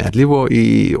sve merljivo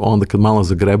i onda kad malo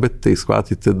zagrebete i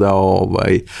shvatite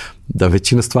da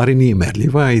većina stvari nije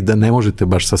merljiva i da ne možete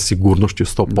baš sa sigurnošću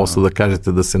 100% da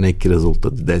kažete da se neki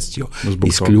rezultat desio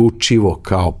isključivo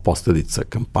kao posljedica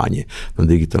kampanje na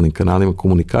digitalnim kanalima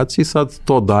komunikacije. Sad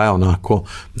to daje onako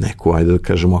neku, ajde da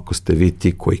kažemo, ako ste vi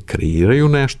ti koji kreiraju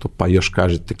nešto, pa još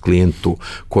kažete klijentu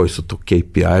koji su to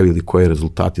KPI-evi ili koji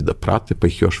rezultati da prate, pa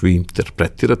ih još vi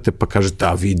interpretirate, pa kažete,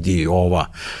 a vidi ova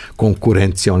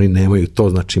konkurencija, oni nemaju to,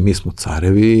 znači mi smo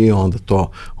carevi i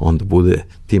onda bude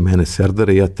ti mene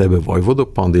serdare, ja tebe vojvodo,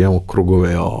 pa onda imamo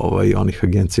krugove onih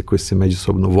agencija koji se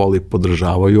međusobno voli i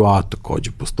podržavaju, a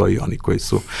takođe postoji oni koji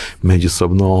su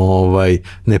međusobno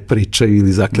ne pričaju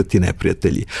ili zakleti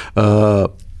neprijatelji.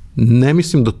 Ne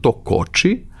mislim da to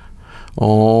koči,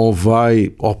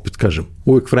 opet kažem,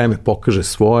 uvek vreme pokaže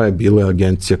svoje, bile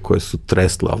agencija koje su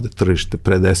tresle ovde tržište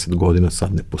pre 10 godina,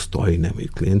 sad ne postoji, nemaju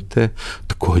klijente,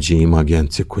 takođe ima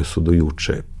agencije koje su do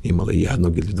juče imale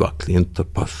jednog ili dva klijenta,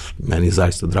 pa meni je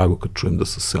zaista drago kad čujem da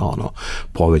su se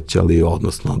povećali,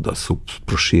 odnosno da su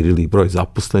proširili broj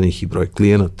zaposlenih i broj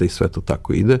klijenata i sve to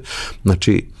tako ide.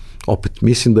 Znači, opet,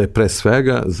 mislim da je pre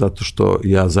svega zato što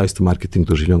ja zaista marketing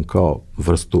doživljam kao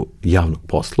vrstu javnog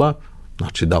posla.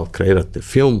 Znači, da li kreirate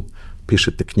film,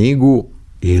 pišete knjigu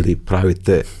ili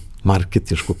pravite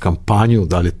marketinšku kampanju,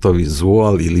 da li je to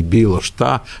vizual ili bilo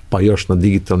šta, pa još na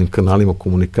digitalnim kanalima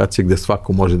komunikacije gde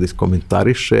svako može da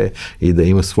iskomentariše i da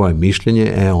ima svoje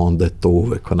mišljenje, onda je to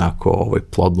uvek onako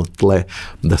plodno tle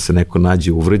da se neko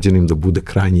nađe uvređenim, da bude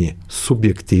krajnje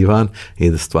subjektivan i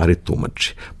da stvari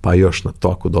tumači. Pa još na to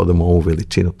ako dodamo ovu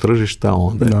veličinu tržišta,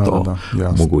 onda je to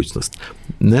mogućnost.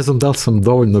 Ne znam da li sam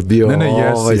dovoljno bio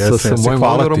sa mojim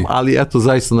odgovorom, ali eto,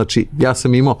 zaista, znači, ja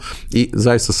sam imao i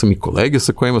zaista sam i kolege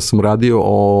sa kojima sam radio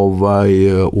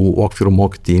u okviru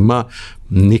mog tima,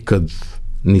 nikad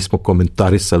nismo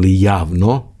komentarisali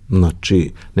javno,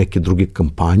 znači, neke druge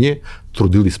kampanje,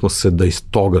 trudili smo se da iz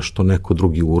toga što neko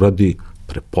drugi uradi,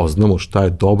 prepoznamo šta je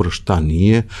dobro, šta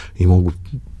nije i mogu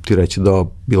ti reći da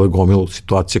bilo je gomilo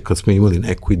situacija kad smo imali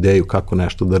neku ideju kako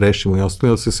nešto da rešimo i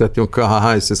ostalo, da se setimo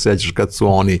kao, se sećaš kad su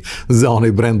oni za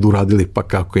onaj brend uradili, pa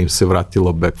kako im se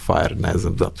vratilo backfire, ne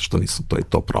znam, zato što nisu to i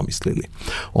to promislili.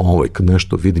 Kad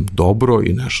nešto vidim dobro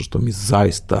i nešto što mi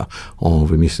zaista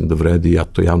mislim da vredi, ja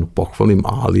to javno pohvalim,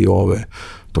 ali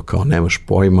to kao nemaš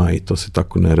pojma i to se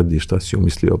tako ne radi, šta si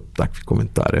umislio, takvi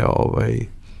komentare,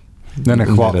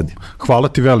 hvala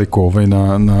ti veliko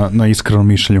na iskrenom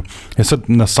mišljenju. Sad,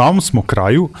 na samom smo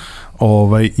kraju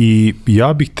i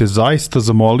ja bih te zaista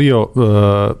zamolio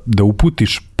da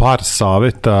uputiš par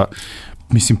saveta,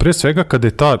 mislim, pre svega kada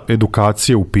je ta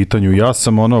edukacija u pitanju. Ja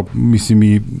sam mislim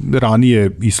i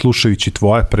ranije i slušajući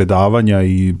tvoje predavanja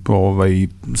i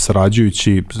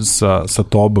sarađujući sa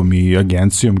tobom i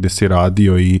agencijom gde si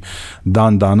radio i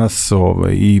dan danas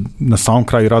i na samom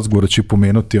kraju razgovora ću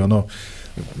pomenuti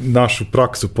našu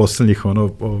praksu poslednjih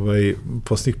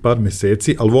par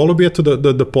meseci, ali volio bi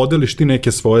da podeliš ti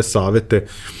neke svoje savete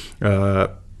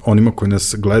onima koji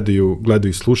nas gledaju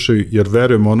i slušaju, jer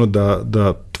verujem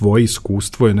da tvoje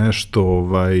iskustvo je nešto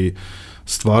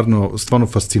stvarno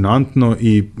fascinantno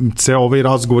i ceo ovaj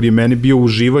razgovor je meni bio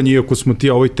uživanje, iako smo ti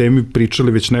o ovoj temi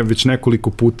pričali već nekoliko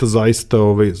puta,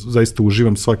 zaista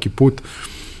uživam svaki put.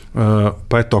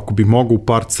 Pa eto, ako bi mogu u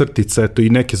par crtica, eto i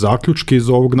neke zaključke iz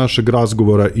ovog našeg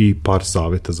razgovora i par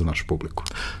saveta za našu publiku.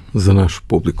 Za našu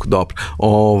publiku, dobro.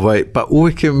 Pa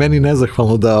uvijek je meni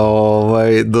nezahvalno da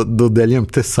dodeljujem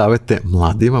te savete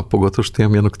mladima, pogotovo što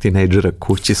imam jednog tinejdžera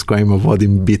kući s kojima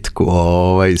vodim bitku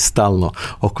stalno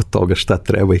oko toga šta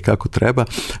treba i kako treba.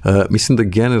 Mislim da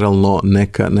generalno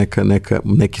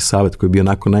neki savet koji bi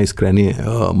onako najiskrenije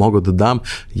mogao da dam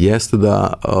jeste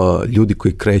da ljudi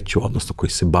koji kreću, odnosno koji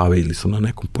se bave ili su na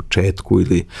nekom početku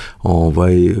ili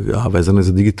vezano je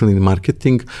za digitalni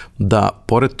marketing, da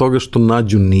pored toga što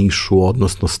nađu nišu,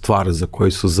 odnosno stvar za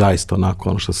koju su zaista onako,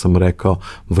 ono što sam rekao,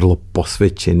 vrlo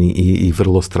posvećeni i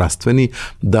vrlo strastveni,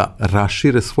 da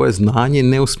rašire svoje znanje,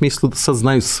 ne u smislu da sad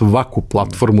znaju svaku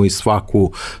platformu i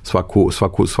svaku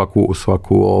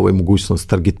mogućnost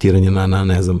targetiranja na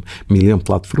ne znam, milion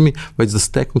platformi, već da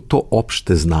steknu to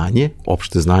opšte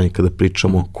znanje kada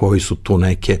pričamo koji su tu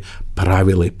neke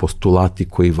pravila i postulati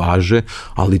koji važe,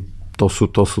 ali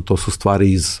to su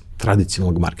stvari iz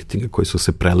tradicionalnog marketinga koji su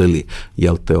se prelili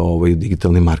u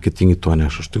digitalni marketing i to je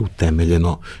nešto što je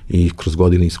utemeljeno i kroz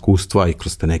godine iskustva i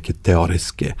kroz te neke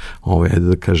teoretske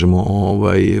da kažemo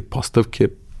postavke.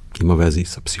 ima veze i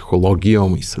sa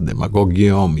psihologijom, i sa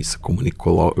demagogijom, i sa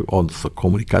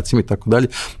komunikacijama i tako dalje.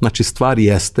 Znači, stvar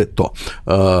jeste to.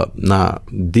 Na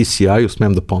DCI-u,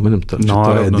 smijem da pomenem, to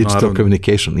je Digital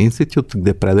Communication Institute,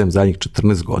 gde predajem zadnjih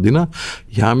 14 godina.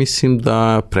 Ja mislim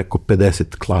da preko 50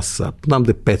 klasa, znam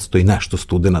da je 500 i nešto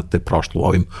studenta je prošlo u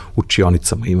ovim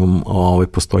učionicama,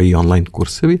 postoji i online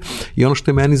kursevi. I ono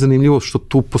što je meni zanimljivo, što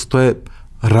tu postoje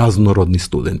raznorodni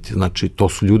studenti. Znači, to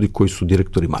su ljudi koji su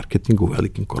direktori marketinga u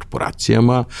velikim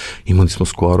korporacijama. Imali smo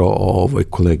skoro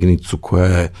koleginicu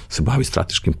koja se bavi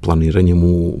strateškim planiranjem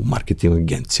u marketing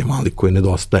agencijama, ali koji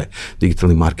nedostaje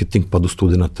digitalni marketing pa do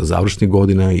studenta završnih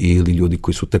godina ili ljudi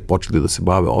koji su tek počeli da se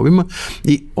bave ovima.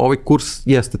 I ovaj kurs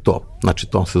jeste to. Znači,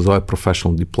 to se zove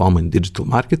Professional Diploma in Digital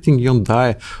Marketing i on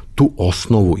daje tu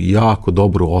osnovu, jako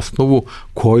dobru osnovu,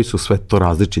 koji su sve to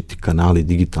različiti kanali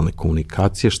digitalne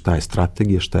komunikacije, šta je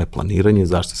strategija, šta je planiranje,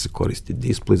 zašto se koristi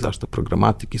display, zašto je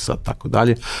programatik i sad tako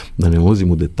dalje, da ne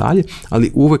ulazim u detalje,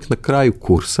 ali uvek na kraju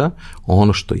kursa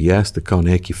ono što jeste kao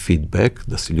neki feedback,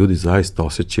 da se ljudi zaista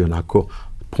osjećaju onako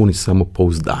puni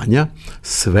samopouzdanja,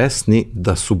 svesni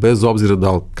da su bez obzira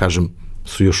da, kažem,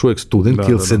 su još uvek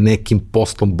studenti ili se nekim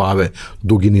poslom bave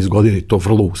dugi niz godina i to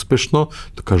vrlo uspešno,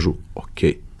 da kažu, ok,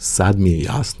 sad mi je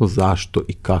jasno zašto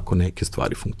i kako neke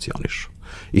stvari funkcionišu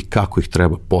i kako ih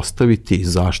treba postaviti i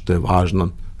zašto je važno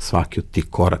svaki od tih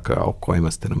koraka o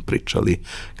kojima ste nam pričali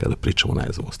kada pričamo, ne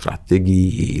znam, o strategiji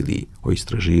ili o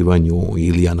istraživanju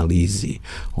ili analizi,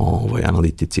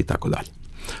 analitici i tako dalje.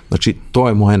 Znači, to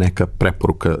je moja neka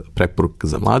preporuka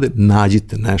za mlade.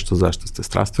 Nađite nešto zašto ste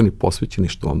strastveni, posvećeni,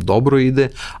 što vam dobro ide,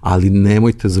 ali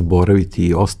nemojte zaboraviti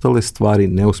i ostale stvari,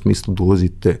 ne u smislu da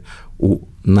ulazite u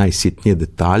najsitnije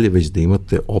detalje, već da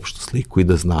imate opštu sliku i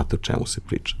da znate o čemu se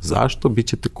priča. Zašto?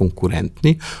 Bićete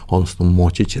konkurentni, odnosno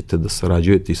moći ćete da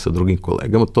sarađujete i sa drugim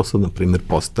kolegama. To sad, na primjer,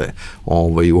 postaje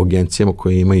u agencijama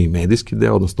koje imaju i medijski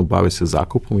deo, odnosno bave se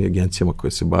zakupom, i agencijama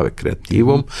koje se bave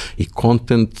kreativom i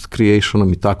content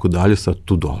creationom i tako dalje. Sad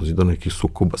tu dolazi do nekih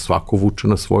sukoba. Svako vuče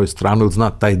na svoju stranu, jer zna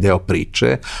taj deo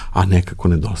priče, a nekako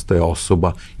nedostaje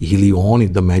osoba ili oni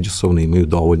da međusobno imaju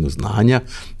dovoljno znanja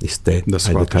iz te,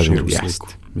 da kažem, sliku.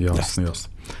 Jasno.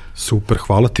 Super,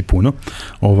 hvala ti puno.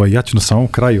 Ja ću na samom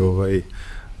kraju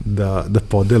da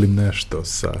podelim nešto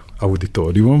sa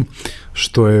auditorijumom,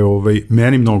 što je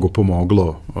meni mnogo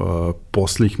pomoglo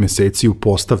poslednjih meseci u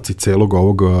postavci celog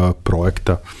ovog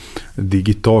projekta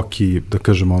Digitalk i da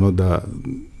kažem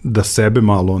da sebe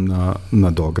malo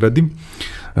nadogradim.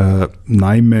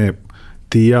 Naime,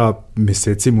 ti ja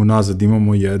mesecima unazad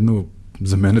imamo jednu,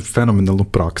 za mene, fenomenalnu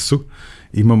praksu.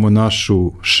 Imamo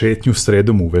našu šetnju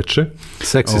sredom uveče.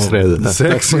 Seksi sreda. Da.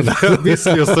 Seksi,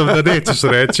 mislio sam da nećeš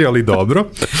reći, ali dobro.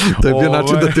 To je bio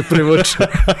način da te privuče.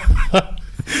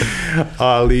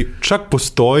 Ali čak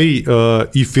postoji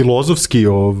i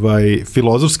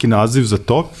filozofski naziv za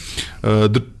to.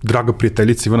 Draga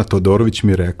prijateljica Ivana Todorović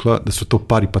mi je rekla da su to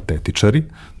paripatetičari.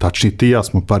 Tačnije, ti i ja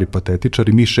smo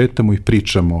paripatetičari. Mi šetamo i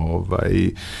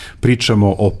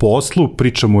pričamo o poslu,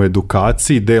 pričamo o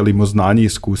edukaciji, delimo znanje i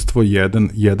iskustvo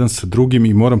jedan sa drugim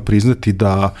i moram priznati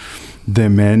da je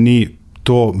meni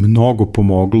to mnogo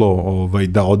pomoglo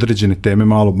da određene teme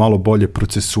malo bolje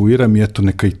procesuiram i eto,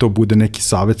 neka i to bude neki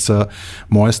savet sa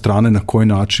moje strane na koji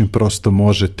način prosto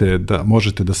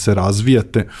možete da se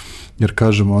razvijate, jer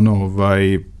kažem,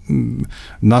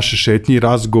 naše šetnje i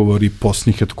razgovori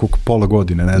posljednjih pola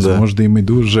godine, ne znam, možda ima i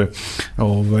duže,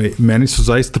 meni su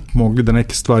zaista pomogli da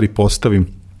neke stvari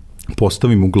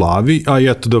postavim u glavi, a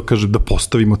eto da kažem da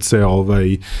postavimo ceo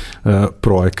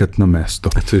projekat na mesto.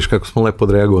 Eto viš kako smo lepo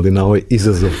odreagovali na ovaj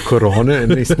izazov korone,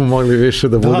 nismo mogli više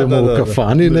da budemo u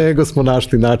kafani, nego smo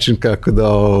našli način kako da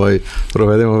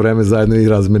provedemo vreme zajedno i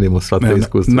razmenimo sva ta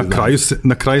iskustva.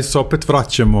 Na kraju se opet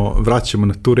vraćamo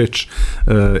na tu reč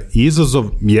izazov,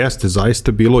 jeste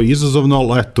zaista bilo izazovno,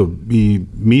 ali eto, i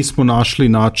mi smo našli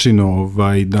način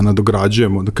da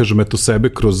nadograđujemo, da kažem, eto, sebe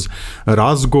kroz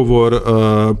razgovor.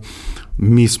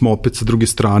 Mi smo opet sa druge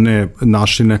strane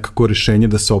našli nekako rešenje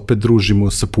da se opet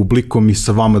družimo sa publikom i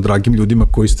sa vama, dragim ljudima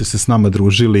koji ste se s nama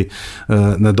družili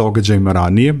na događajima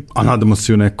ranije, a nadamo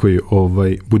se i u nekoj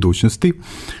budućnosti.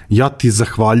 Ja ti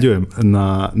zahvaljujem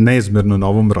neizmerno na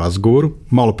ovom razgovoru.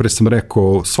 Malo pre sam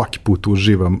rekao, svaki put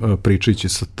uživam pričajući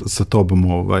sa tobom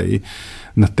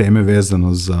na teme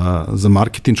vezano za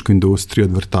marketinšku industriju,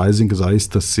 advertising,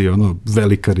 zaista si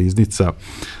velika riznica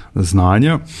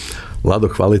znanja. Vlado,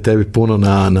 hvala i tebi puno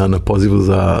na pozivu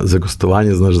za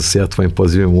gostovanje. Znaš da se ja tvojim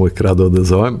pozivima uvijek rado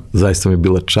odazovem. Zaista mi je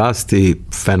bila čast i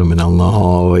fenomenalna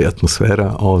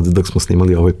atmosfera ovde dok smo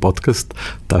snimali ovaj podcast.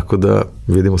 Tako da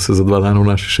vidimo se za 2 dana u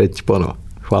našoj šetnji ponovo.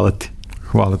 Hvala ti.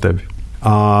 Hvala tebi.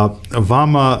 A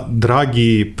vama,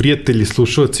 dragi prijatelji,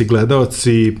 slušalci,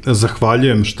 gledaoci,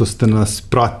 zahvaljujem što ste nas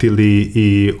pratili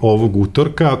i ovog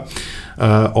utorka.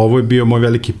 Ovo je bio moj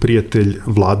veliki prijatelj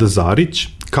Vlada Zarić.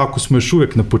 Kako smo još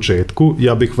uvek na početku,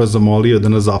 ja bih vas zamolio da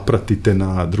nas zapratite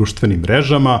na društvenim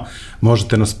mrežama,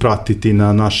 možete nas pratiti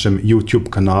na našem YouTube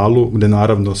kanalu, gde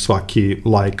naravno svaki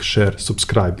like, share,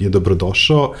 subscribe je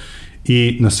dobrodošao,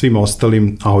 i na svim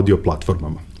ostalim audio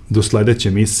platformama. Do sledeće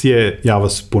emisije, ja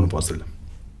vas puno pozdravljam.